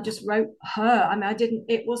I just wrote her. I mean,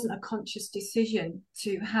 it wasn't a conscious decision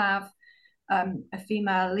to have a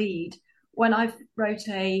female lead. When I wrote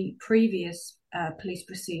a previous police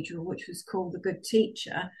procedural, which was called The Good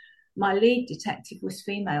Teacher, my lead detective was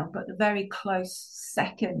female, but the very close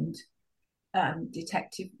second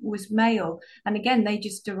detective was male. And again, they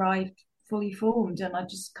just arrived fully formed, and I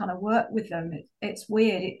just kind of worked with them. It's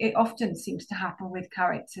weird. It often seems to happen with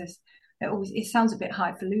characters. It sounds a bit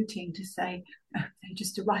highfalutin to say they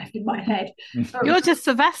just arrived in my head. You're just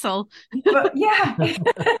a vessel. But yeah,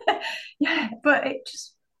 yeah. But it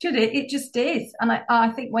just is, and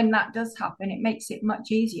I think when that does happen, it makes it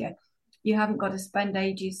much easier. You haven't got to spend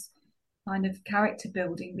ages kind of character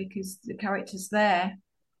building because the character's there.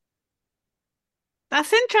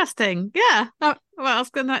 That's interesting. Yeah. Well, I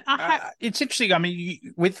was gonna. It's interesting. I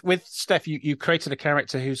mean, with Steph, you created a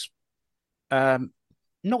character who's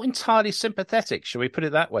not entirely sympathetic, shall we put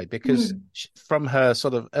it that way? Because from her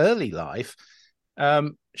sort of early life,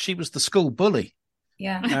 she was the school bully.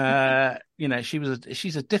 Yeah.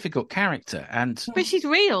 She's a difficult character, but she's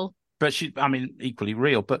real. But equally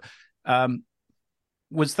real. But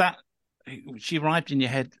was that she arrived in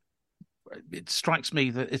your head? It strikes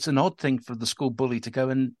me that it's an odd thing for the school bully to go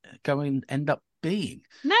and end up being.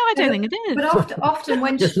 No, I don't think it is. But often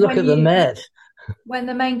when just look at the net. When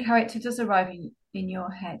the main character does arrive in your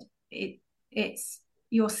head, it's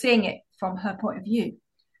you're seeing it from her point of view.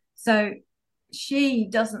 So she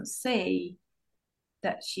doesn't see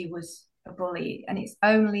that she was a bully, and it's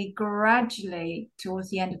only gradually towards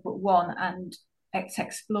the end of book 1, and it's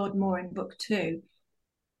explored more in book 2,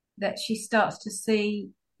 that she starts to see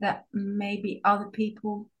that maybe other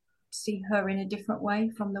people see her in a different way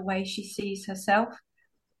from the way she sees herself.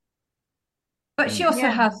 But she also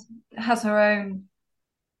has her own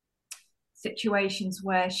situations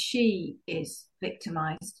where she is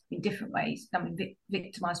victimized in different ways. I mean,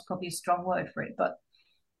 victimized is probably a strong word for it, but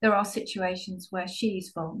there are situations where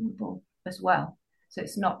she's vulnerable as well. So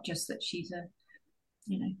it's not just that she's a,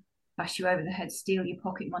 bash you over the head, steal your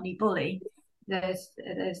pocket money bully.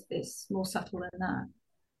 It's more subtle than that.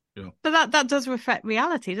 Yeah. But that does reflect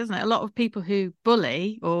reality, doesn't it? A lot of people who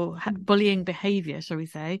bully or bullying behaviour, shall we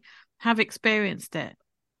say, have experienced it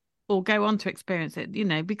or go on to experience it,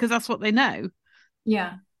 because that's what they know.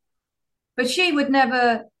 Yeah. But she would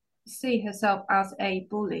never see herself as a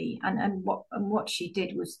bully, and what she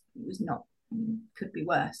did was not, could be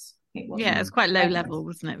worse. It wasn't. Yeah, it's quite low level,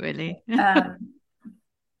 wasn't it, really? But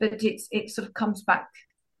it sort of comes back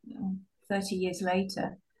 30 years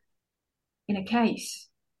later in a case.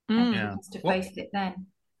 And has to face it then.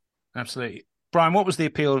 Absolutely. Brian, what was the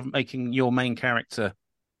appeal of making your main character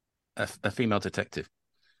a female detective?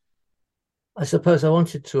 I suppose I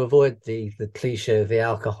wanted to avoid the cliche of the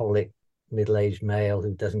alcoholic middle-aged male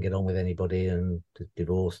who doesn't get on with anybody and is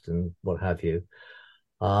divorced and what have you.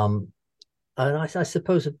 And I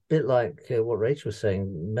suppose a bit like what Rachel was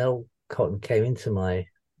saying, Mel Cotton came into my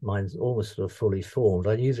mind almost sort of fully formed.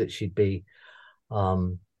 I knew that she'd be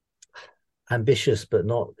ambitious, but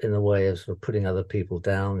not in a way of sort of putting other people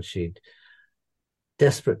down. She'd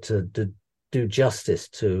desperate to do justice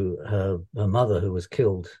to her mother, who was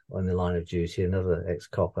killed on the line of duty, another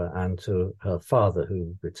ex-copper, and to her father,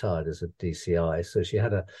 who retired as a DCI. So she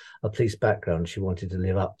had a police background. She wanted to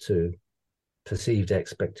live up to perceived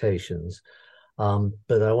expectations.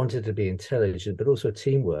 But I wanted to be intelligent, but also a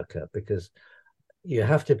team worker, because you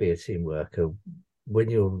have to be a team worker when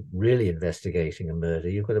you're really investigating a murder.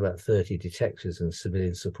 You've got about 30 detectives and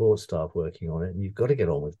civilian support staff working on it, and you've got to get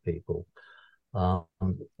on with people.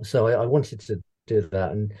 So I wanted to do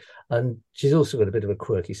that, and she's also got a bit of a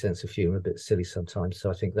quirky sense of humour, a bit silly sometimes. So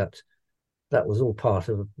I think that was all part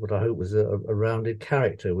of what I hope was a rounded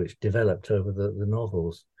character, which developed over the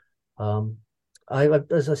novels.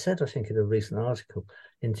 As I said, I think in a recent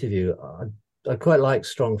interview, I quite like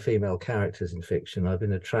strong female characters in fiction. I've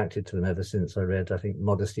been attracted to them ever since I read, I think,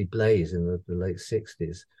 Modesty Blaise in the late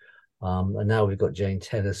 60s. And now we've got Jane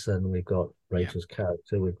Tennyson, we've got Rachel's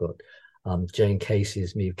character, we've got Jane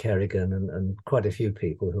Casey's Meve Kerrigan, and quite a few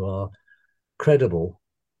people who are credible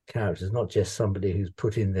characters, not just somebody who's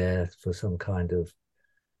put in there for some kind of,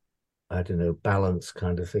 I don't know, balance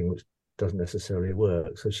kind of thing, which doesn't necessarily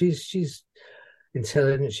work. So she's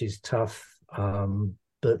intelligent, she's tough,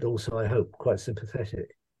 but also, I hope, quite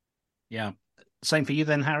sympathetic. Yeah. Same for you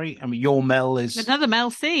then, Harry? I mean, your Mel is... Another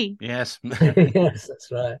Mel C. Yes. Yes,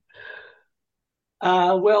 that's right.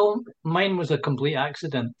 Well, mine was a complete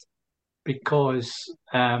accident, because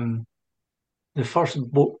the first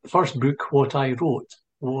book, what I wrote,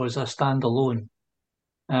 was a standalone,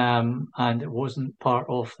 and it wasn't part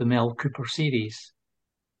of the Mel Cooper series.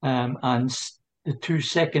 And the two of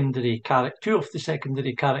the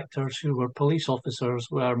secondary characters who were police officers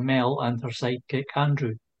were Mel and her sidekick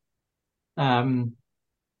Andrew. When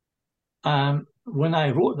I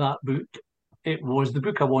wrote that book, it was the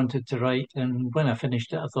book I wanted to write, and when I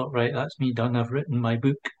finished it, I thought, right, that's me done. I've written my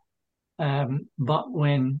book. But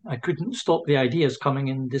when I couldn't stop the ideas coming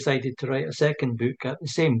in, decided to write a second book at the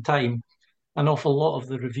same time, an awful lot of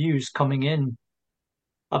the reviews coming in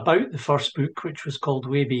about the first book, which was called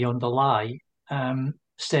Way Beyond a Lie,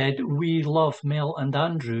 said, we love Mel and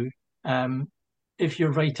Andrew. If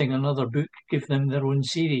you're writing another book, give them their own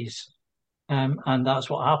series. And that's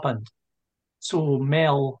what happened. So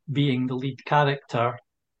Mel being the lead character,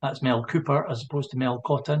 that's Mel Cooper as opposed to Mel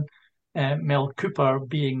Cotton. Mel Cooper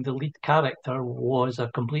being the lead character was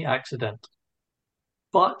a complete accident.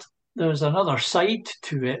 But there's another side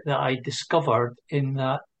to it that I discovered in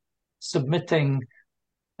that submitting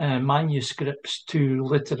manuscripts to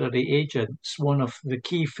literary agents, one of the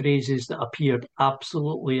key phrases that appeared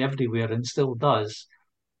absolutely everywhere and still does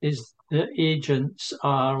is that agents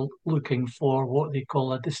are looking for what they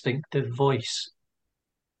call a distinctive voice,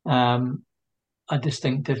 a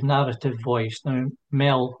distinctive narrative voice. Now,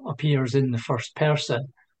 Mel appears in the first person,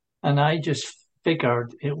 and I just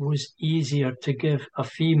figured it was easier to give a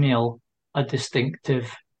female a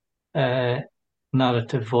distinctive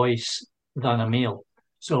narrative voice than a male.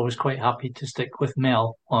 So I was quite happy to stick with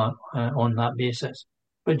Mel on that basis.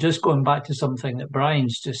 But just going back to something that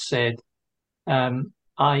Brian's just said,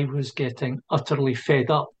 I was getting utterly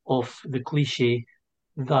fed up of the cliche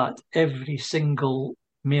that every single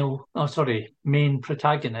main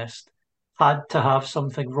protagonist had to have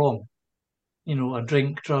something wrong. You know, a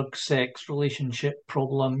drink, drug, sex, relationship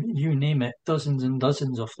problem, you name it, dozens and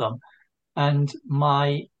dozens of them. And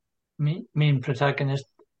my main protagonist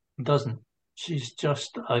doesn't. She's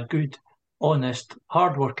just a good, honest,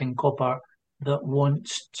 hardworking copper that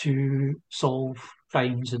wants to solve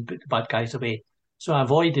crimes and put the bad guys away. So I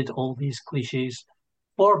avoided all these cliches,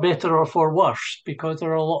 for better or for worse, because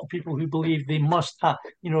there are a lot of people who believe they must have,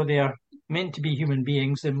 they are meant to be human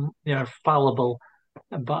beings and they are fallible,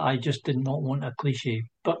 but I just did not want a cliche.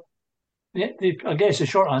 But I guess the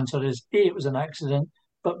short answer is A, it was an accident,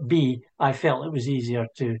 but B, I felt it was easier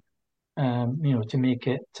to make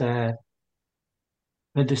it the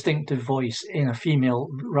distinctive voice in a female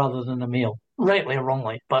rather than a male. Rightly or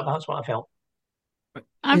wrongly, but that's what I felt.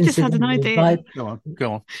 I've just had an idea. Go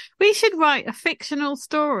on. We should write a fictional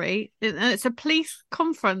story, and it's a police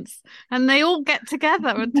conference, and they all get together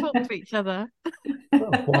and talk to each other.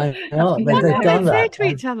 Well, why not? What They've do done they say that. to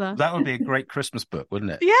each other? That would be a great Christmas book,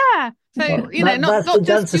 wouldn't it? Yeah. So, Well, not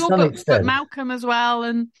just your books, extent. but Malcolm as well,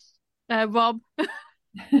 and Rob.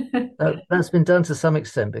 That's been done to some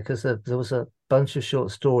extent, because there was a bunch of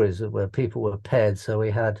short stories where people were paired. So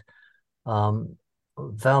we had Val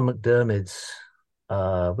McDermid's,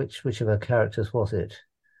 which of her characters was it?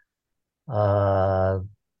 The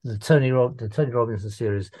Tony Robinson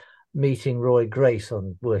series, meeting Roy Grace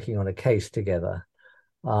on working on a case together.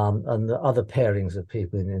 and the other pairings of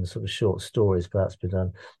people in sort of short stories perhaps be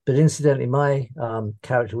done. But incidentally, my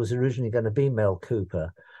character was originally going to be Mel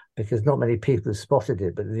Cooper because not many people have spotted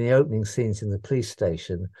it, but in the opening scenes in the police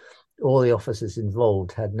station, all the officers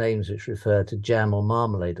involved had names which referred to jam or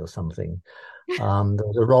marmalade or something. There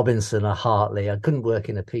was a Robinson, a Hartley. I couldn't work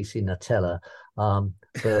in a PC Nutella,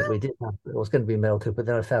 but we did have, it was going to be Mel Cooper.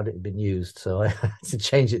 Then I found it had been used, so I had to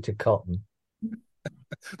change it to Cotton.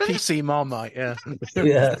 PC Marmite, yeah.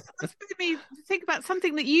 Yeah. That's made me think about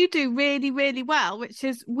something that you do really, really well, which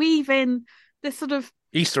is weave in this sort of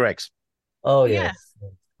Easter eggs. Oh, yeah, yes.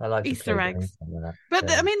 I like to Easter play eggs. games with that. But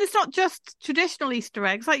Yeah. I mean, it's not just traditional Easter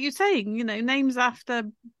eggs, like you're saying, names after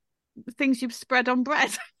things you've spread on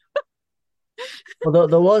bread. Well,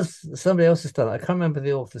 there was somebody else has done it. I can't remember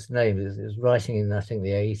the author's name. It was writing in, I think,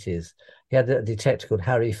 the 80s. He had a detective called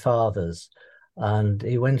Harry Fathers, and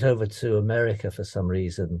he went over to America for some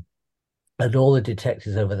reason. And all the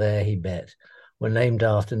detectives over there he met were named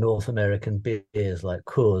after North American beers like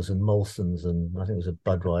Coors and Molson's, and I think it was a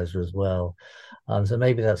Budweiser as well. So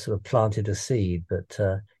maybe that sort of planted a seed. But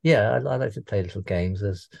yeah, I like to play little games.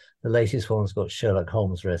 There's the latest one's got Sherlock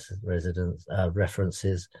Holmes residence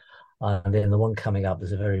references, and in the one coming up,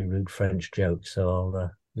 there's a very rude French joke. So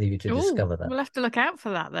I'll leave you to discover that. We'll have to look out for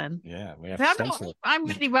that then. Yeah, we have I'm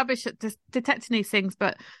really rubbish at detecting these things,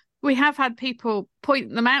 but we have had people point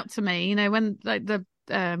them out to me, when like the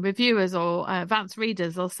reviewers or advanced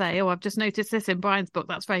readers will say, "Oh, I've just noticed this in Brian's book.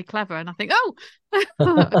 That's very clever." And I think, "Oh,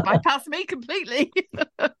 bypass me completely."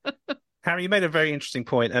 Harry, you made a very interesting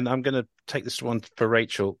point, and I'm going to take this one for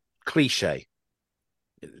Rachel. Cliche.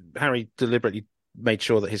 Harry deliberately made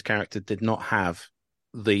sure that his character did not have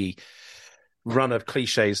the run of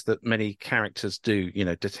cliches that many characters do.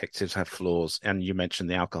 Detectives have flaws, and you mentioned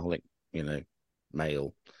the alcoholic,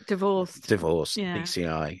 male, divorced, yeah.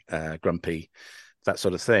 PCI, grumpy, that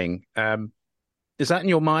sort of thing. Is that in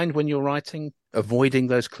your mind when you're writing, avoiding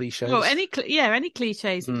those cliches? Well, any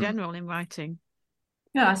cliches in general in writing.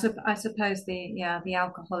 Yeah, I suppose the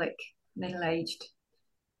alcoholic middle-aged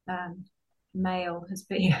male has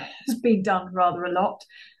been done rather a lot.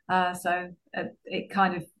 So it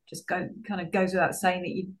kind of goes without saying that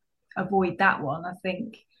you avoid that one, I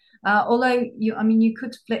think. Although you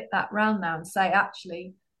could flip that round now and say,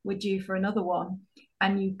 actually, we're due for another one,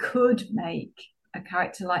 and you could make a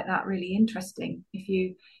character like that really interesting if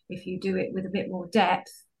you do it with a bit more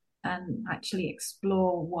depth and actually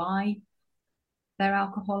explore why they're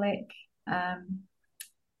alcoholic,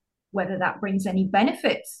 whether that brings any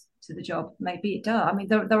benefits to the job. Maybe it does. I mean,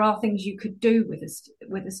 there are things you could do with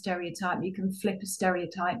a stereotype. You can flip a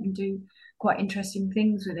stereotype and do quite interesting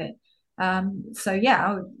things with it. So yeah,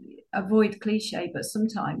 I would avoid cliche, but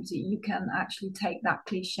sometimes you can actually take that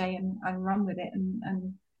cliche and run with it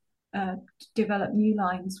and develop new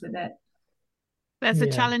lines with it. There's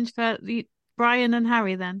a challenge for Brian and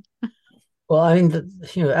Harry then. Well, I mean,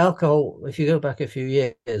 alcohol, if you go back a few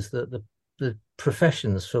years, the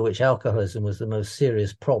professions for which alcoholism was the most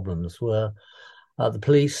serious problems were the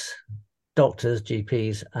police, doctors,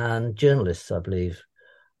 GPs, and journalists, I believe.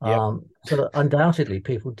 Yep. So undoubtedly,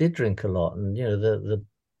 people did drink a lot, and the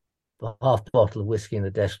half bottle of whiskey in the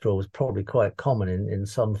desk drawer was probably quite common in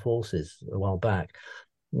some forces a while back.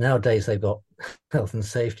 Nowadays, they've got health and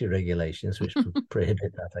safety regulations which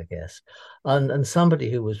prohibit that, I guess. And somebody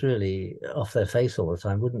who was really off their face all the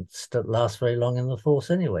time wouldn't last very long in the force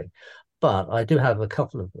anyway. But I do have a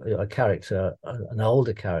couple of a character, an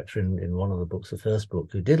older character in one of the books, the first book,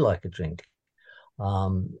 who did like a drink,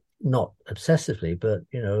 not obsessively, but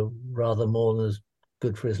rather more than as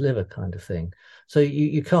good for his liver kind of thing. So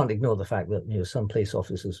you can't ignore the fact that some police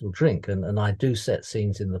officers will drink, and I do set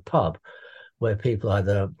scenes in the pub where people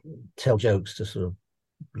either tell jokes to sort of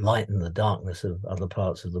lighten the darkness of other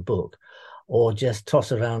parts of the book, or just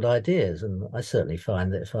toss around ideas. And I certainly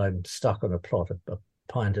find that if I'm stuck on a plot, a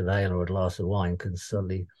pint of ale or a glass of wine can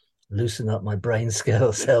suddenly loosen up my brain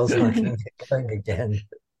cells and I can get going again.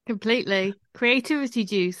 Completely. Creativity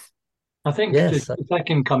juice. I think if I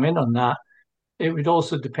can come in on that, it would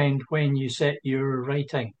also depend when you set your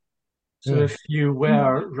writing. So if you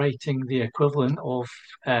were writing the equivalent of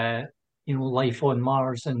Life on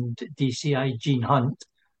Mars and DCI Gene Hunt,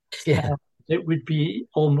 it would be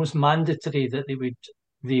almost mandatory that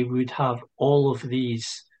they would have all of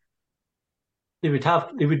these. They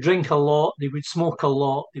would drink a lot, they would smoke a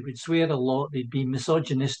lot, they would swear a lot, they'd be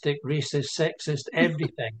misogynistic, racist, sexist,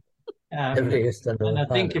 everything. And I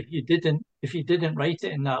think if you didn't write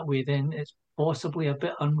it in that way, then it's possibly a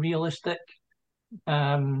bit unrealistic.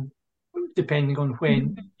 Depending on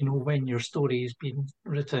when your story is being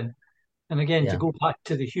written. And again, to go back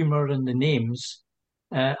to the humor and the names,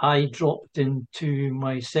 I dropped into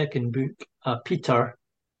my second book, Peter,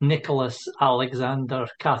 Nicholas, Alexander,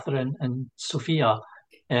 Catherine, and Sophia,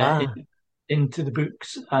 into the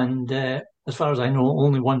books. And as far as I know,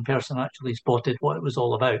 only one person actually spotted what it was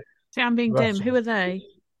all about. See, I'm being dim. Who are they?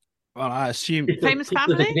 Well, I assume Famous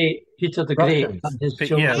family? Peter the Great Russians. and his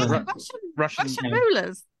Yeah, children. Russian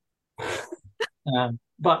rulers.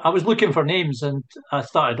 But I was looking for names, and I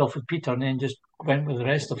started off with Peter, and then just went with the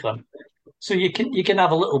rest of them. So you can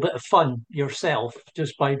have a little bit of fun yourself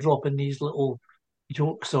just by dropping these little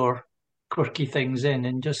jokes or quirky things in,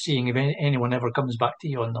 and just seeing if anyone ever comes back to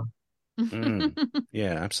you on them.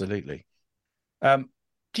 Yeah, absolutely. Do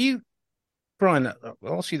you, Brian?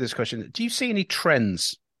 I'll ask you this question: do you see any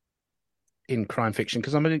trends in crime fiction?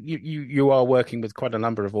 Because I mean, you are working with quite a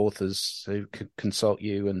number of authors who consult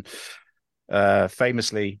you, and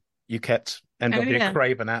famously, you kept N.W.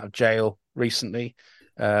 Craven out of jail recently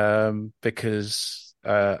because,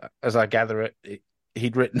 as I gather it,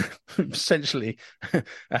 he'd written essentially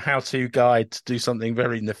a how-to guide to do something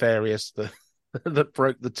very nefarious that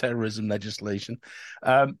broke the terrorism legislation.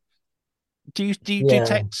 Do you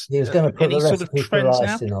detect he was going to put any the sort of recipe for trends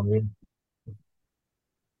now? icing on me.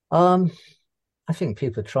 I think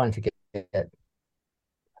people are trying to get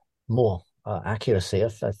more accuracy. I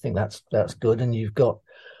think that's good. And you've got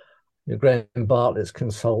your Graham Bartlett's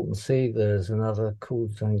consultancy. There's another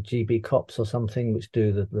called GB Cops or something, which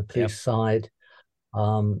do the police side.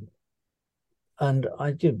 And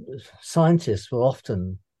scientists will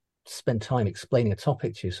often spend time explaining a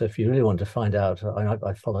topic to you. So if you really want to find out,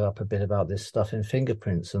 I follow up a bit about this stuff in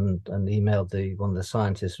fingerprints and emailed one of the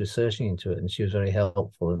scientists researching into it, and she was very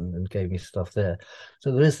helpful and gave me stuff there.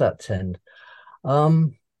 So there is that trend.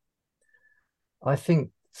 I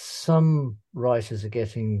think some writers are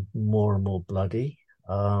getting more and more bloody,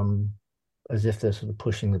 as if they're sort of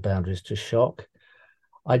pushing the boundaries to shock.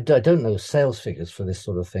 I don't know sales figures for this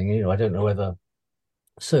sort of thing. I don't know whether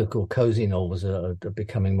so-called cozy novels are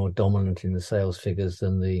becoming more dominant in the sales figures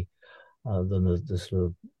than the sort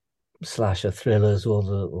of slasher thrillers or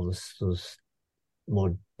the sort of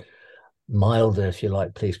more milder, if you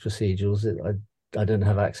like, police procedurals. I don't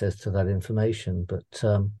have access to that information, but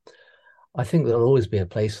I think there'll always be a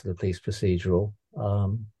place for the police procedural.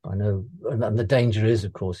 I know, and the danger is,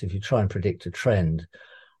 of course, if you try and predict a trend,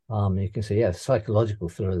 you can say, psychological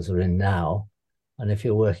thrillers are in now. And if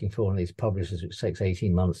you're working for one of these publishers, which takes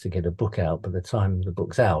 18 months to get a book out, by the time the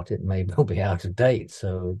book's out, it may well be out of date.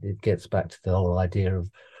 So it gets back to the whole idea of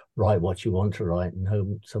write what you want to write and hope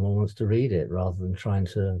someone wants to read it rather than trying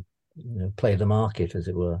to play the market, as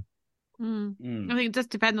it were. I think it does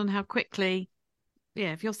depend on how quickly.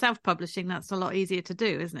 Yeah, if you're self-publishing, that's a lot easier to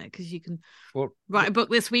do, isn't it? Because you can write a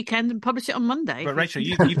book this weekend and publish it on Monday. But Rachel,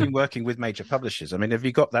 you've been working with major publishers. I mean, have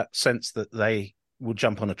you got that sense that they will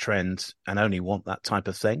jump on a trend and only want that type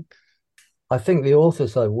of thing? I think the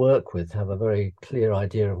authors I work with have a very clear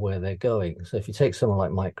idea of where they're going. So if you take someone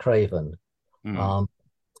like Mike Craven,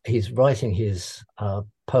 he's writing his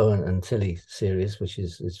Poe and Tilly series, which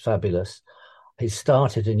is fabulous. He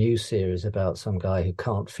started a new series about some guy who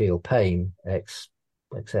can't feel pain,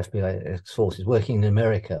 ex-FBI, ex-forces, working in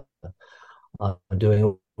America,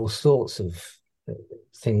 doing all sorts of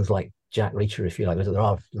things like Jack Reacher, if you like. There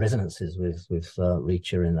are resonances with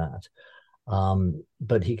Reacher in that.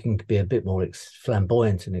 But he can be a bit more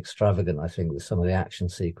flamboyant and extravagant, I think, with some of the action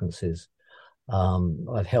sequences.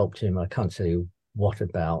 I've helped him, I can't tell you what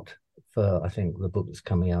about, for I think the book that's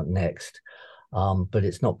coming out next. But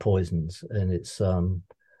it's not Poisons, and it's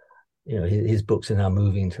his books are now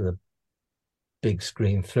moving to the big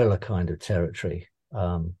screen thriller kind of territory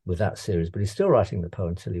with that series, but he's still writing the Poe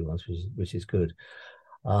and Tilly ones, which is good.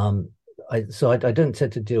 I don't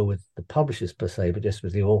tend to deal with the publishers per se, but just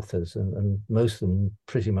with the authors, and most of them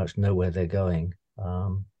pretty much know where they're going.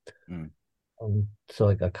 So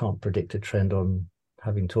I can't predict a trend on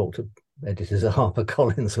having talked to editors at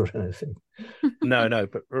HarperCollins or anything. No,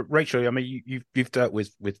 but Rachel, I mean, you've dealt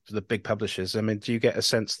with the big publishers. I mean, do you get a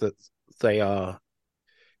sense that they are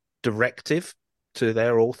directive to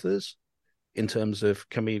their authors in terms of,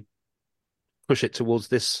 can we push it towards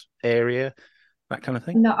this area, that kind of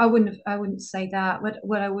thing? No, I wouldn't say that.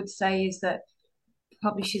 What I would say is that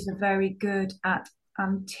publishers are very good at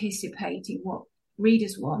anticipating what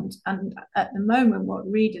readers want, and at the moment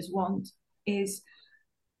what readers want is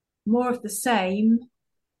more of the same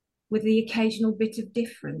with the occasional bit of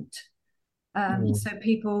different. So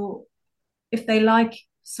people, if they like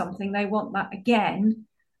something, they want that again,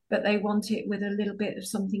 but they want it with a little bit of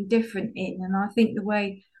something different in. And I think the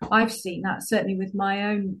way I've seen that, certainly with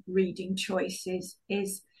my own reading choices,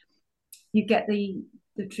 is you get the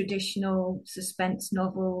the traditional suspense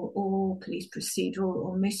novel or police procedural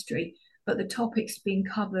or mystery, but the topics being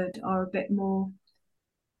covered are a bit more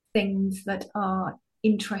things that are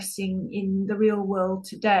interesting in the real world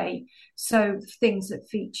today. So things that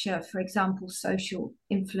feature, for example, social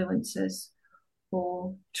influencers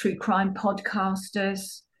or true crime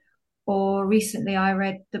podcasters. Or recently I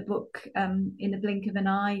read the book In the Blink of an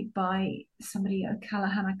Eye by somebody,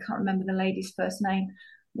 Callahan, I can't remember the lady's first name,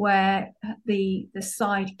 where the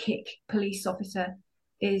sidekick police officer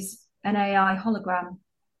is an AI hologram.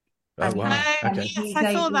 Oh, wow. Okay. Yes,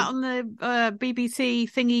 I saw that on the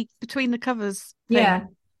BBC thingy between the covers thing. Yeah.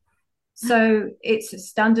 So it's a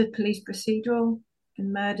standard police procedural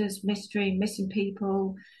and murders, mystery, missing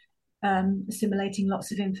people, assimilating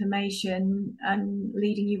lots of information and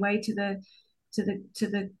leading you away to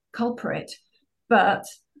the culprit. But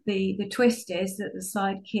the twist is that the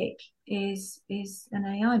sidekick is an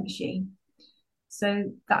AI machine.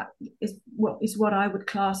 So that is what I would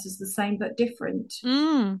class as the same but different.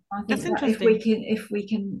 I think that if we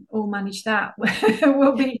can all manage that,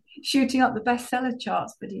 we'll be shooting up the bestseller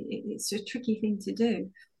charts. But it's a tricky thing to do.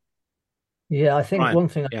 Yeah, I think Right. one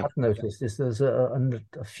thing I have noticed is there's a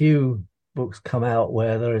few books come out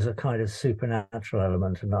where there is a kind of supernatural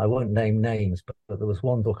element, and I won't name names, but there was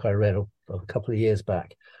one book I read a couple of years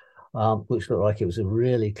back, which looked like it was a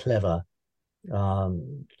really clever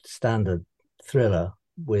standard thriller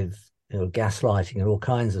with gaslighting and all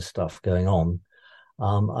kinds of stuff going on.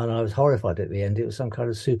 And I was horrified at the end. It was some kind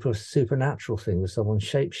of supernatural thing with someone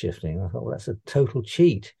shape-shifting. I thought, well, that's a total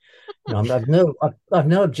cheat. I've no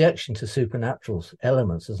objection to supernatural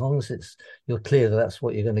elements as long as you're clear that that's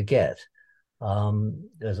what you're going to get.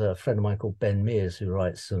 There's a friend of mine called Ben Mears who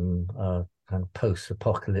writes some kind of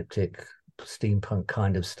post-apocalyptic steampunk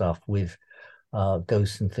kind of stuff with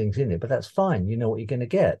ghosts and things in it. But that's fine. You know what you're going to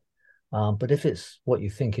get. But if it's what you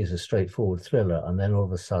think is a straightforward thriller, and then all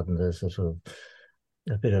of a sudden there's a sort of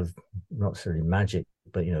a bit of not necessarily magic,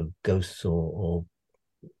 but ghosts or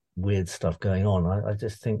weird stuff going on, I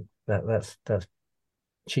just think that's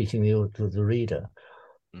cheating the reader.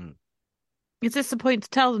 Is this the point to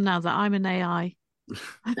tell them now that I'm an AI?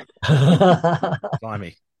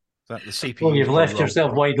 Blimey. That the CPU. Well, you've left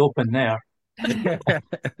yourself wide open there.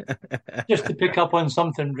 Just to pick up on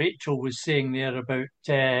something Rachel was saying there about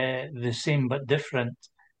the same but different.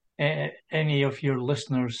 Any of your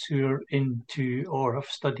listeners who are into or have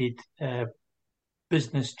studied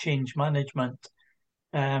business change management,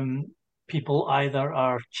 people either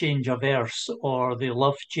are change averse or they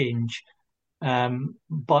love change.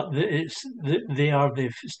 But they are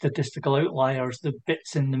the statistical outliers. The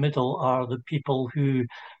bits in the middle are the people who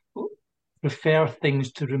prefer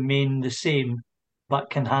things to remain the same, but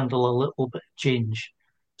can handle a little bit of change.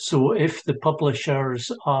 So if the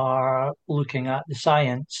publishers are looking at the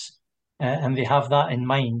science and they have that in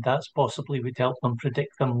mind, that's possibly would help them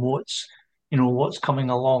predict them what's coming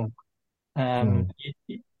along. If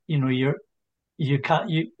you're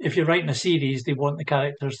writing a series, they want the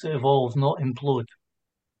characters to evolve, not implode.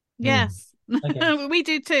 Yes. We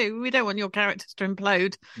do too. We don't want your characters to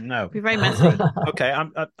implode. No. It'd be very messy. Okay,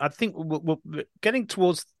 I think we're getting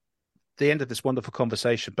towards the end of this wonderful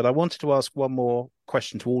conversation, but I wanted to ask one more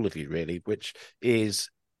question to all of you, really, which is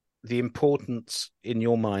the importance in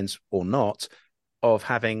your minds or not of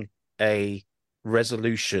having a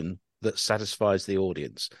resolution that satisfies the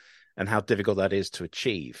audience and how difficult that is to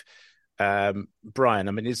achieve. Brian,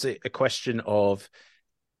 I mean, is it a question of,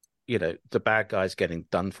 the bad guys getting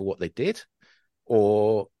done for what they did?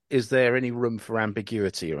 Or is there any room for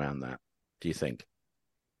ambiguity around that, do you think?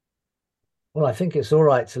 Well, I think it's all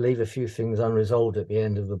right to leave a few things unresolved at the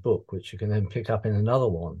end of the book, which you can then pick up in another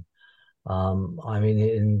one. I mean,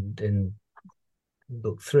 in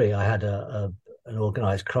book 3, I had an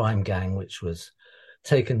organized crime gang which was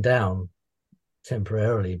taken down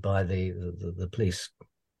temporarily by the police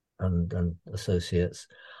and associates.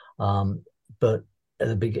 But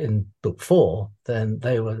in book 4, then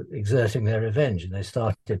they were exerting their revenge, and they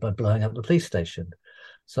started by blowing up the police station.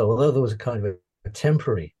 So although there was a kind of a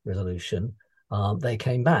temporary resolution, they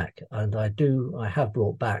came back, and I have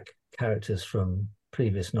brought back characters from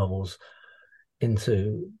previous novels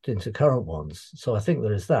into current ones. So I think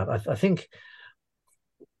there is that. I think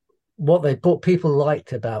what people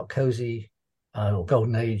liked about cozy or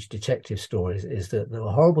golden age detective stories is that there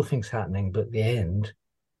were horrible things happening, but the end,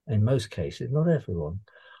 in most cases, not everyone,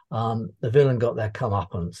 the villain got their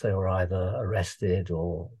comeuppance. They were either arrested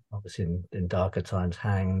or, obviously in darker times,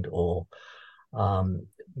 hanged, or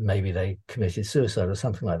maybe they committed suicide or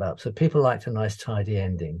something like that. So people liked a nice tidy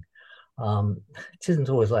ending. It isn't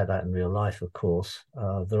always like that in real life, of course.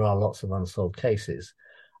 There are lots of unsolved cases,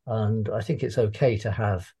 and I think it's okay to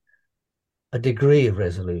have a degree of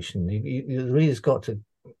resolution. The reader's got to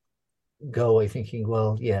go away thinking,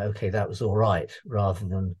 well, yeah, okay, that was all right, rather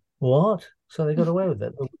than what? So they got away with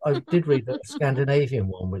it. I did read the Scandinavian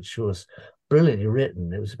one, which was brilliantly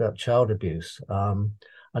written. It was about child abuse.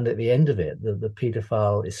 And at the end of it, the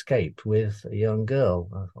paedophile escaped with a young girl.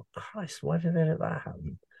 I thought, Christ, why did they let that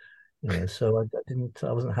happen? So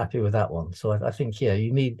I wasn't happy with that one. So I think, yeah,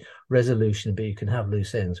 you need resolution, but you can have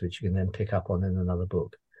loose ends, which you can then pick up on in another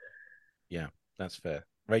book. Yeah, that's fair.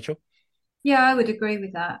 Rachel? Yeah, I would agree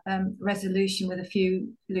with that. Resolution with a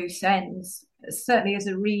few loose ends. Certainly, as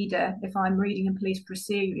a reader, if I'm reading a police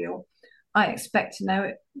procedural, I expect to know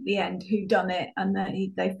at the end who done it and that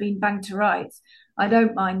they've been banged to rights. I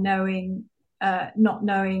don't mind not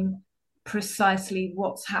knowing precisely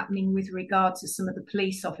what's happening with regard to some of the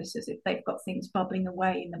police officers if they've got things bubbling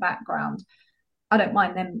away in the background. I don't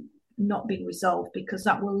mind them not being resolved because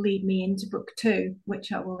that will lead me into book 2,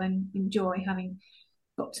 which I will then enjoy having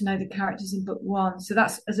got to know the characters in book 1. So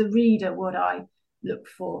that's, as a reader, what I look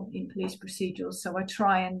for in police procedurals. So I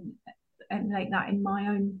try and emulate that in my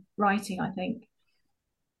own writing, I think.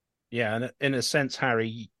 Yeah, and in a sense,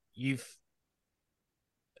 Harry, you've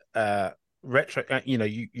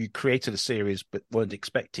you created a series but weren't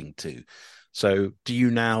expecting to. So do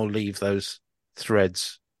you now leave those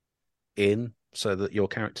threads in so that your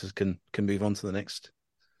characters can move on to the next?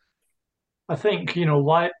 I think,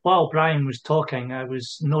 while Brian was talking, I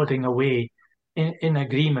was nodding away in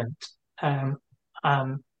agreement. Um,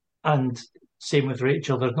 um, and same with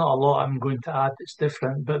Rachel, there's not a lot I'm going to add that's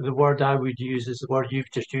different, but the word I would use is the word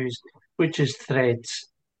you've just used, which is threads.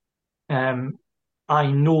 I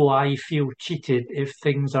know I feel cheated if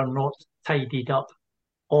things are not tidied up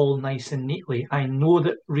all nice and neatly. I know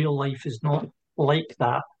that real life is not like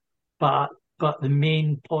that, but the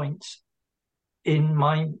main points, in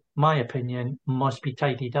my opinion, must be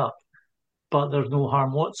tidied up. But there's no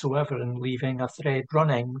harm whatsoever in leaving a thread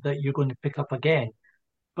running that you're going to pick up again.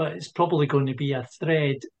 But it's probably going to be a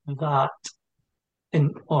thread that,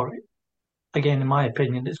 or again, in my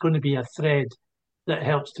opinion, it's going to be a thread that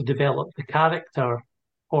helps to develop the character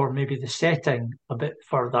or maybe the setting a bit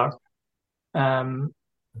further, um,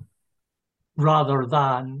 rather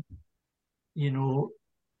than, the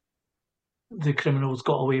criminals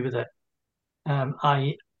got away with it.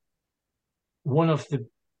 I One of the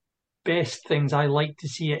best things I like to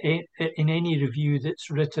see in any review that's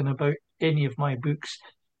written about any of my books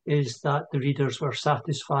is that the readers were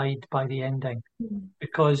satisfied by the ending.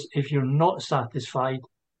 Because if you're not satisfied,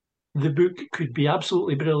 the book could be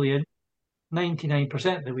absolutely brilliant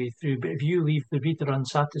 99% of the way through, but if you leave the reader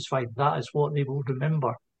unsatisfied, that is what they will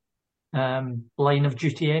remember. Line of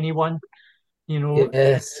duty, anyone?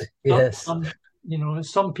 Yes, yes.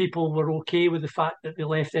 Some people were okay with the fact that they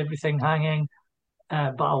left everything hanging,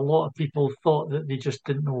 but a lot of people thought that they just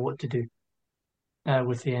didn't know what to do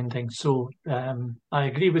with the ending. So I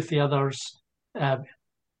agree with the others.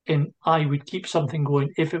 And I would keep something going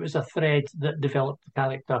if it was a thread that developed the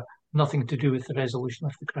character, nothing to do with the resolution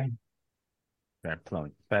of the crime.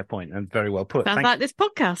 Fair point, and very well put. Sounds like this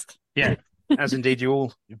podcast. Yeah, as indeed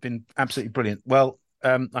you've been absolutely brilliant. Well,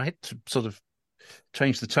 I had to sort of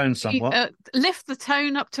change the tone somewhat. Lift the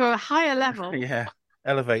tone up to a higher level. Yeah,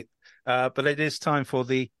 elevate. But it is time for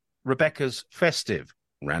the Rebecca's Festive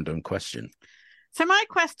random question. So my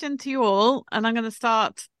question to you all, and I'm going to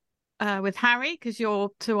start with Harry, because you're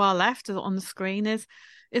to our left on the screen, is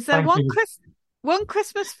there one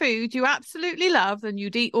Christmas food you absolutely love and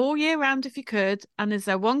you'd eat all year round if you could? And is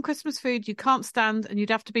there one Christmas food you can't stand and you'd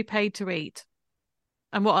have to be paid to eat?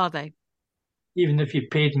 And what are they? Even if you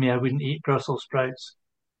paid me, I wouldn't eat Brussels sprouts.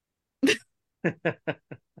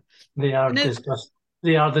 They are disgusting.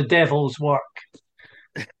 They are the devil's work.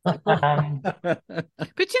 But I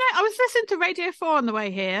was listening to Radio 4 on the way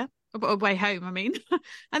here, or way home, I mean,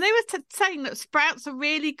 and they were saying that sprouts are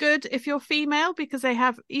really good if you're female because they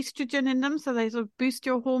have estrogen in them, so they sort of boost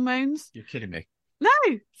your hormones. You're kidding me. No,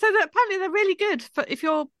 so that apparently they're really good for if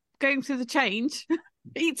you're going through the change.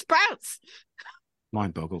 Eat sprouts.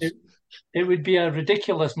 Mind boggles. It would be a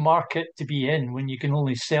ridiculous market to be in when you can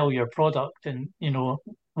only sell your product in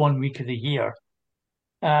 1 week of the year.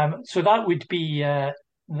 So that would be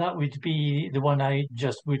the one I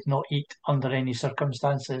just would not eat under any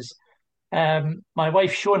circumstances. My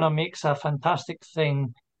wife Shona makes a fantastic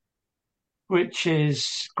thing, which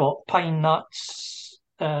is got pine nuts,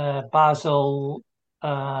 basil,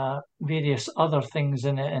 various other things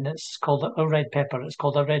in it, and it's called a red pepper. It's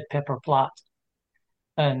called a red pepper plat,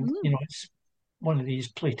 and it's one of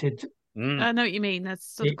these plated I know what you mean.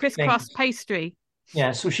 That's sort of Baked crisscross things. pastry.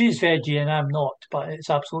 Yeah, so she's veggie and I'm not, but it's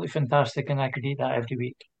absolutely fantastic, and I could eat that every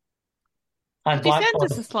week. And Could you send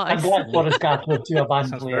us a And slice? Black Forest casserole too, Sounds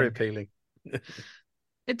very abundantly. appealing.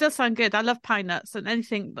 It does sound good. I love pine nuts and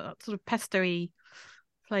anything that sort of pestery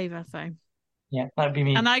flavour. So, Yeah, that'd be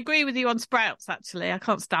me. and I agree with you on sprouts. Actually, I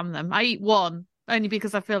can't stand them. I eat one only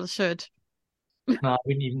because I feel I should. No, I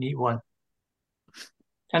wouldn't even eat one.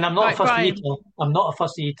 And I'm not Right, a fussy Brian. eater. I'm not a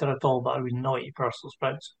fussy eater at all, but I would not eat Brussels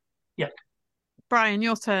sprouts. Yeah. Brian,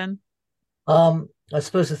 your turn. I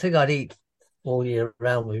suppose the thing I'd eat all year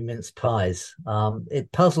round would be mince pies.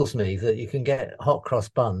 It puzzles me that you can get hot cross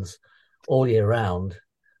buns all year round,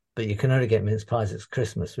 but you can only get mince pies at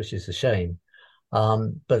Christmas, which is a shame.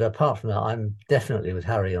 But apart from that, I'm definitely with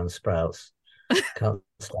Harry on sprouts. Can't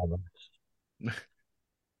stand them.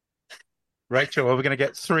 Rachel, are we going to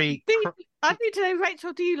get three? I need to know,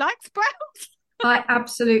 Rachel, do you like sprouts? I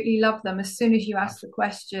absolutely love them. As soon as you asked the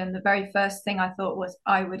question, the very first thing I thought was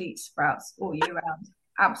I would eat sprouts all year round.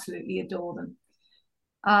 Absolutely adore them.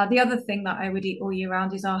 The other thing that I would eat all year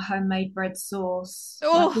round is our homemade bread sauce.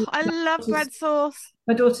 Oh, I love bread sauce.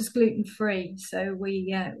 My daughter's gluten free, so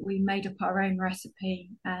we made up our own recipe,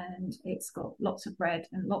 and it's got lots of bread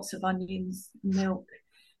and lots of onions, milk,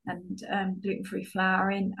 and gluten free flour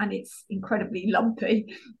in, and it's incredibly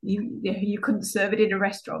lumpy. You couldn't serve it in a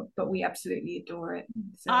restaurant, but we absolutely adore it.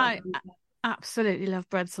 So I absolutely love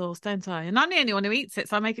bread sauce, don't I? And I'm the only one who eats it,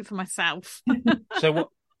 so I make it for myself. So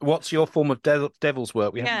what's your form of devil's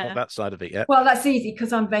work? We haven't got that side of it yet. Well, that's easy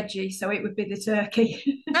because I'm veggie, so it would be the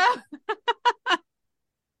turkey.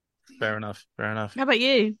 Fair enough. How about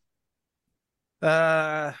you?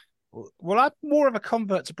 Well, I'm more of a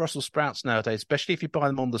convert to Brussels sprouts nowadays, especially if you buy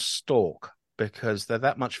them on the stalk, because they're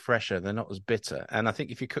that much fresher. They're not as bitter. And I think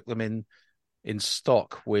if you cook them in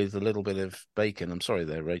stock with a little bit of bacon, I'm sorry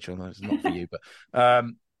there, Rachel, that's not for you, but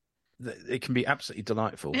it can be absolutely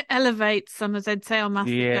delightful. It elevates some, as they'd say on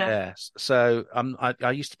Masterchef. Yes. So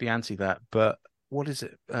I used to be anti that, but what is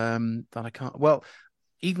it that I can't? Well,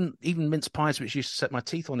 even mince pies, which used to set my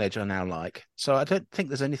teeth on edge, I now like. So I don't think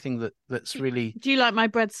there's anything that's really. Do you like my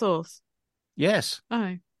bread sauce? Yes.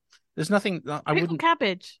 Oh, there's nothing that I wouldn't.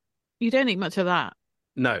 Cabbage. You don't eat much of that.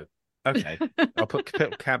 No. Okay. I'll put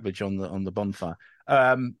pickled cabbage on the bonfire.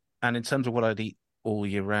 And in terms of what I'd eat all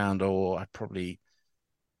year round, or I probably,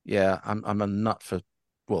 I'm a nut for.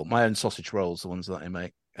 Well, my own sausage rolls, the ones that I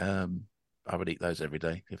make. I would eat those every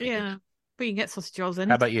day. Yeah. But you can get sausage rolls in.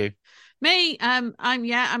 How about you? Me, I'm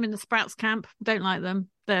in the sprouts camp. Don't like them.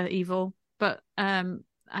 They're evil. But well,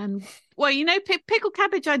 pickled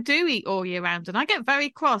cabbage I do eat all year round, and I get very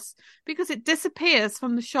cross because it disappears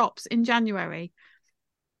from the shops in January.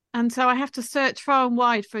 And so I have to search far and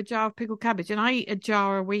wide for a jar of pickled cabbage, and I eat a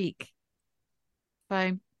jar a week.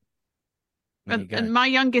 So and my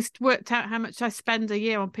youngest worked out how much I spend a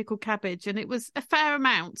year on pickled cabbage, and it was a fair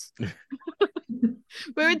amount.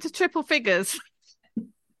 We're into triple figures.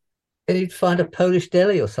 Can you find a Polish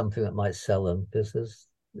deli or something that might sell them? Because there's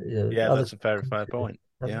that's a fair point.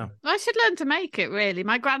 Yeah, I should learn to make it. Really,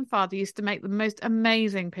 my grandfather used to make the most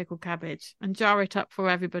amazing pickled cabbage and jar it up for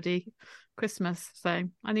everybody Christmas. So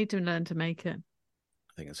I need to learn to make it.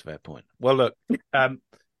 I think it's a fair point. Well, look,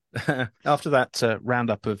 after that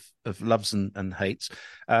roundup of loves and hates,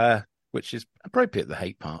 which is appropriate, the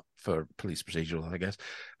hate part for police procedural, I guess.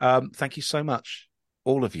 Thank you so much,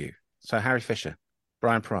 all of you. So Harry Fisher,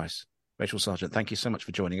 Brian Price, Rachel Sargeant, thank you so much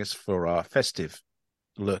for joining us for our festive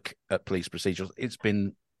look at police procedurals. It's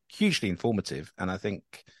been hugely informative, and I think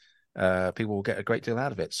people will get a great deal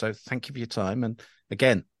out of it. So thank you for your time. And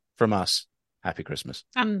again, from us, Happy Christmas.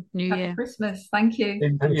 And New Year. Happy Christmas. Thank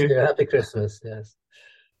you. Thank you. Happy Christmas. Yes.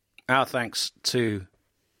 Our thanks to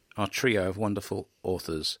our trio of wonderful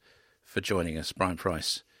authors for joining us. Brian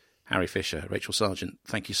Price, Harry Fisher, Rachel Sargeant,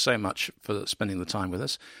 thank you so much for spending the time with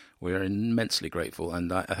us. We're immensely grateful,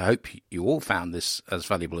 and I hope you all found this as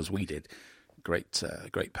valuable as we did. Great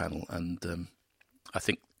panel, and I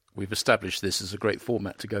think we've established this as a great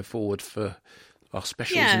format to go forward for our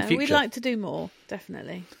specials in future. We'd like to do more,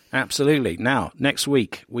 definitely. Absolutely. Now, next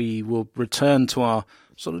week, we will return to our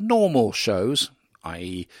sort of normal shows,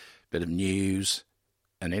 i.e. a bit of news,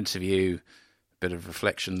 an interview, a bit of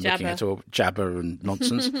reflection, looking at all jabber and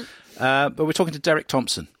nonsense. But we're talking to Derek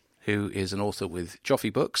Thompson, who is an author with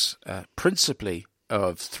Joffy Books, principally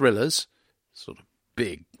of thrillers, sort of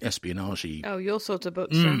big espionage-y. Oh, your sort of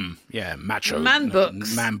books. Yeah, macho. Man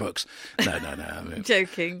books. Man books. No. I mean,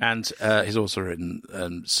 joking. And he's also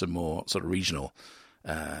written some more sort of regional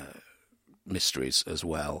mysteries as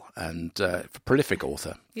well. And prolific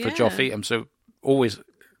author for Joffy. And so always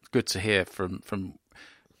good to hear from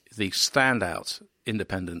standout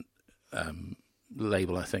independent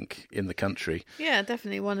label, I think, in the country. Yeah,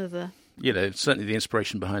 definitely one of the... Certainly the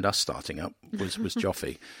inspiration behind us starting up was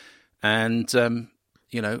Joffy. And,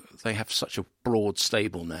 they have such a broad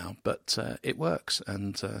stable now, but it works.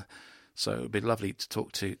 And so it would be lovely to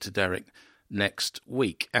talk to Derek next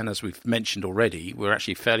week. And as we've mentioned already, we're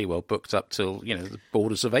actually fairly well booked up till, the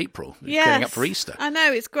borders of April, getting up for Easter. I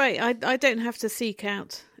know, it's great. I don't have to seek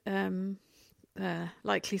out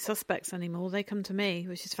likely suspects anymore. They come to me,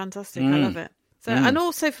 which is fantastic. I love it. So, and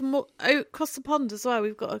also from across the pond as well,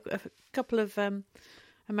 we've got a couple of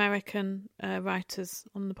American writers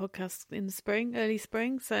on the podcast in the early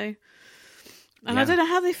spring. So, and I don't know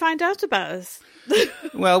how they find out about us.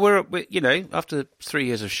 Well, we're after 3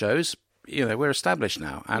 years of shows, we're established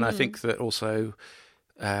now, and I think that also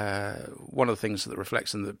one of the things that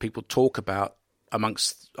reflects and that people talk about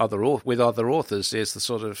amongst other authors is the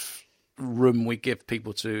sort of room we give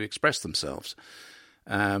people to express themselves.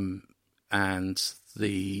 And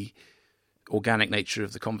the organic nature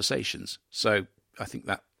of the conversations. So I think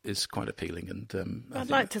that is quite appealing. And I'd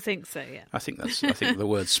like to think so, yeah. I think the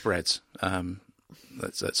word spreads.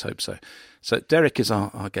 Let's hope so. So Derek is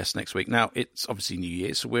our guest next week. Now, it's obviously New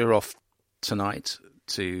Year, so we're off tonight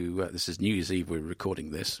to... this is New Year's Eve, we're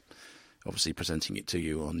recording this, obviously presenting it to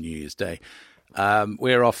you on New Year's Day.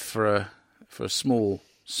 We're off for a small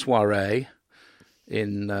soiree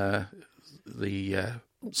in the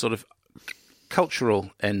sort of cultural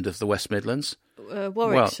end of the West Midlands.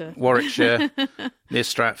 Warwickshire. Well, Warwickshire, near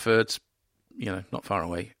Stratford, not far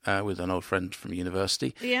away, with an old friend from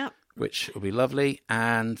university. Yeah. Which will be lovely.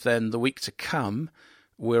 And then the week to come,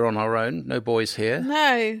 we're on our own. No boys here.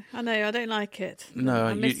 No, I know. I don't like it. No,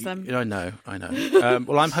 I miss them. I know.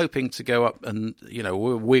 Well, I'm hoping to go up and,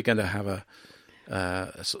 we're going to have a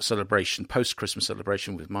sort of celebration, post-Christmas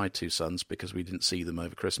celebration with my two sons because we didn't see them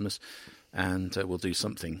over Christmas. And we'll do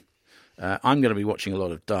something. I'm going to be watching a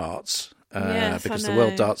lot of darts because the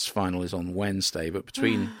World Darts Final is on Wednesday. But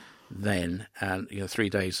between then and 3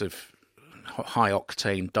 days of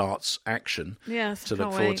high-octane darts action to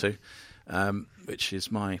look forward to, which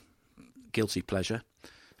is my guilty pleasure.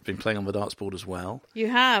 I've been playing on the darts board as well. You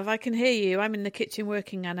have. I can hear you. I'm in the kitchen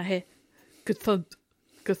working and I hear gathunk,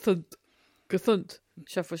 gathunk, gathunk,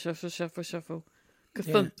 shuffle, shuffle, shuffle, shuffle,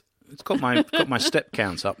 gathunk. Yeah. It's got my step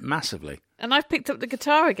count up massively. And I've picked up the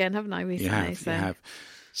guitar again, haven't I, recently? You have.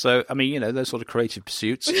 So, I mean, those sort of creative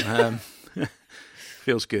pursuits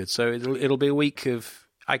feels good. So it'll be a week of,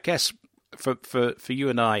 I guess, for you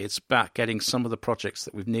and I, it's about getting some of the projects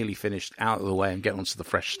that we've nearly finished out of the way and get onto the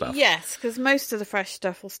fresh stuff. Yes, because most of the fresh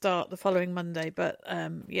stuff will start the following Monday. But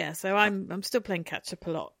so I'm still playing catch up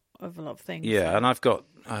a lot of things. Yeah, and I've got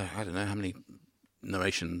I don't know how many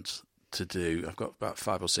narrations to do. I've got about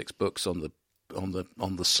 5 or 6 books on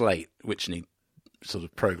the slate which need sort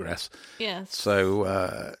of progress. Yes.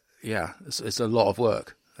 So it's a lot of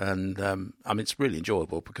work, and it's really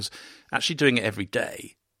enjoyable because actually doing it every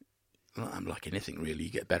day, like anything really, you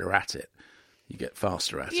get better at it, you get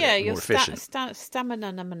faster at it, more efficient.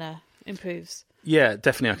 Stamina improves. Yeah,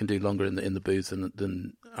 definitely. I can do longer in the booth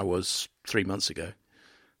than I was 3 months ago.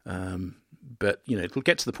 But it'll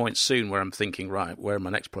get to the point soon where I'm thinking, right, where are my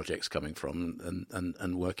next projects coming from,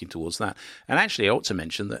 and working towards that. And actually, I ought to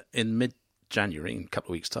mention that in mid-January, in a couple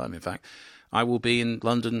of weeks' time, in fact, I will be in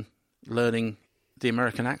London learning the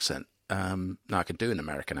American accent. Now, I can do an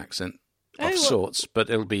American accent of sorts, but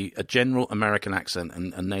it'll be a general American accent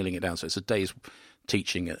and nailing it down. So it's a day's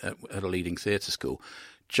teaching at a leading theatre school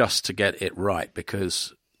just to get it right.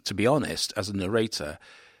 Because, to be honest, as a narrator,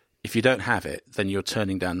 if you don't have it, then you're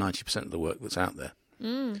turning down 90% of the work that's out there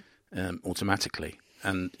automatically.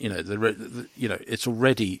 And it's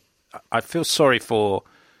already. I feel sorry for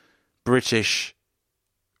British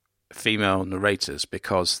female narrators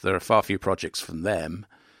because there are far fewer projects from them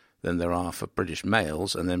than there are for British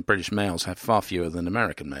males, and then British males have far fewer than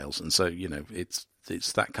American males, and so it's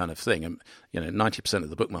that kind of thing. And 90%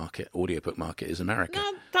 of the book market, audio book market, is American.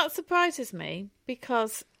 No, that surprises me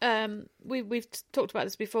because we've talked about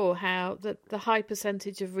this before. How the high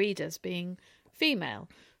percentage of readers being female.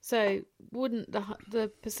 So wouldn't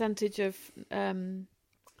the percentage of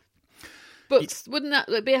books, wouldn't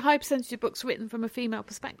that be a high percentage of books written from a female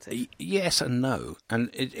perspective? Yes and no,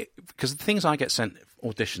 and because the things I get sent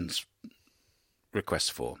auditions requests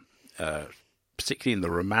for, particularly in the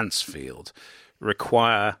romance field,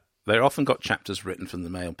 they're often got chapters written from the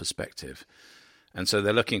male perspective, and so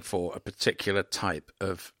they're looking for a particular type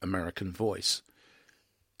of American voice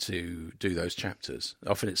to do those chapters.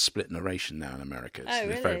 Often it's split narration now in America. Oh,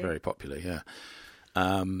 really? It's very, very popular, yeah.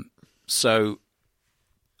 So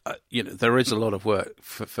there is a lot of work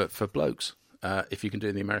for blokes if you can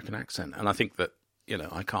do the American accent, and I think that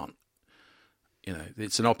I can't.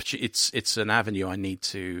 It's an opportunity. It's an avenue I need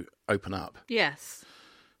to open up. Yes.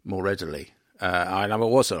 More readily. I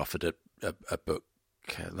was offered a book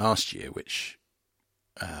last year, which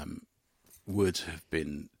would have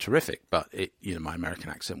been terrific, but my American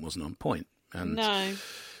accent wasn't on point. And no.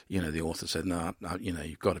 The author said, no,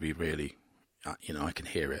 you've got to be really, I can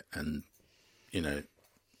hear it, and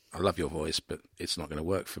I love your voice, but it's not going to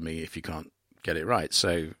work for me if you can't get it right.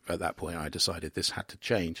 So at that point, I decided this had to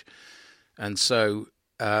change. And so,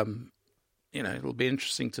 it'll be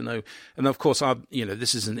interesting to know. And of course,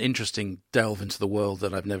 this is an interesting delve into the world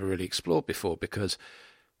that I've never really explored before, because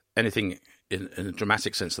anything in a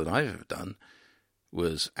dramatic sense that I've ever done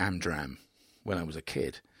was Amdram when I was a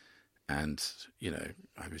kid. And,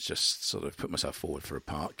 I was just sort of put myself forward for a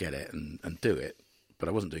part, get it and do it. But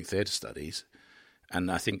I wasn't doing theatre studies.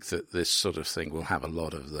 And I think that this sort of thing will have a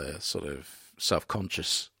lot of the sort of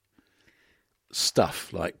self-conscious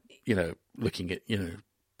stuff, like, looking at,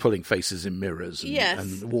 pulling faces in mirrors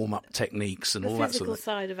and warm-up technics and all that sort of thing. The physical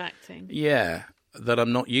side of acting. Yeah, that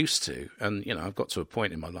I'm not used to. And, I've got to a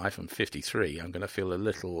point in my life, I'm 53, I'm going to feel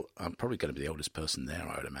I'm probably going to be the oldest person there,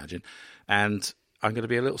 I would imagine. And I'm going to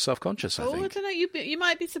be a little self-conscious, I think. I don't know, you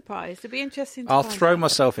might be surprised. It'd be interesting to I'll find throw out.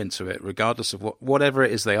 myself into it, regardless of whatever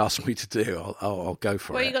it is they ask me to do, I'll go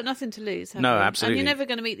for it. Well, you've got nothing to lose, have No, you? absolutely. And you're never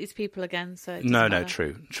going to meet these people again, so it doesn't No,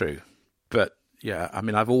 matter. true. But, yeah, I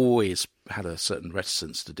mean, I've always had a certain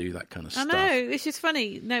reticence to do that kind of stuff. I know, it's just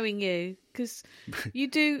funny knowing you, because you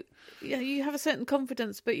do, you have a certain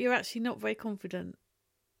confidence, but you're actually not very confident.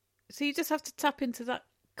 So you just have to tap into that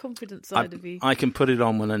confidence side of you. I can put it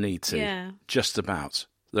on when I need to. Yeah. Just about.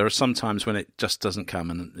 There are some times when it just doesn't come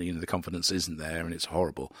and, the confidence isn't there and it's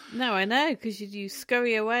horrible. No, I know, because you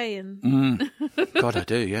scurry away and... God, I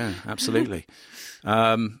do, yeah, absolutely.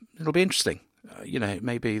 It'll be interesting. It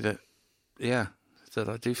may be that, that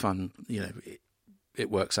I do find, it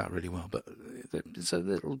works out really well, but it's a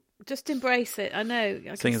little... Just embrace it. I know.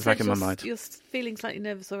 I thing in the back of my mind. You're feeling slightly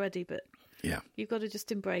nervous already, but you've got to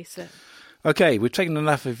just embrace it. Okay, we've taken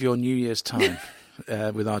enough of your New Year's time.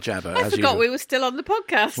 With our jabber. I forgot we were still on the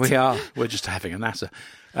podcast. We are. We're just having a natter.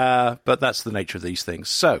 But that's the nature of these things.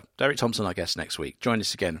 So, Derek Thompson, our guest next week. Join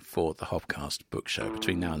us again for the Hobcast Book Show.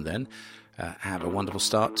 Between now and then, have a wonderful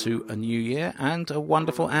start to a new year and a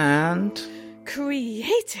wonderful and...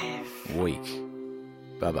 creative week.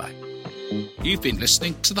 Bye-bye. You've been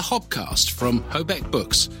listening to the Hobcast from Hobeck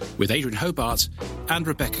Books with Adrian Hobart and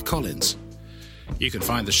Rebecca Collins. You can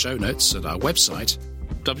find the show notes at our website,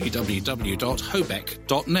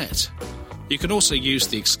 www.hobeck.net. You can also use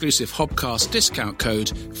the exclusive Hobcast discount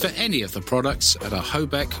code for any of the products at our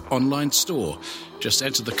Hobeck online store. Just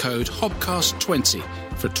enter the code Hobcast20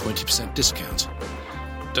 for a 20% discount.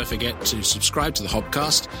 Don't forget to subscribe to the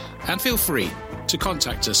Hobcast and feel free to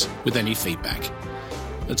contact us with any feedback.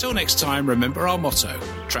 Until next time, remember our motto,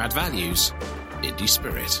 Trad Values, Indie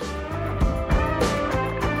Spirit.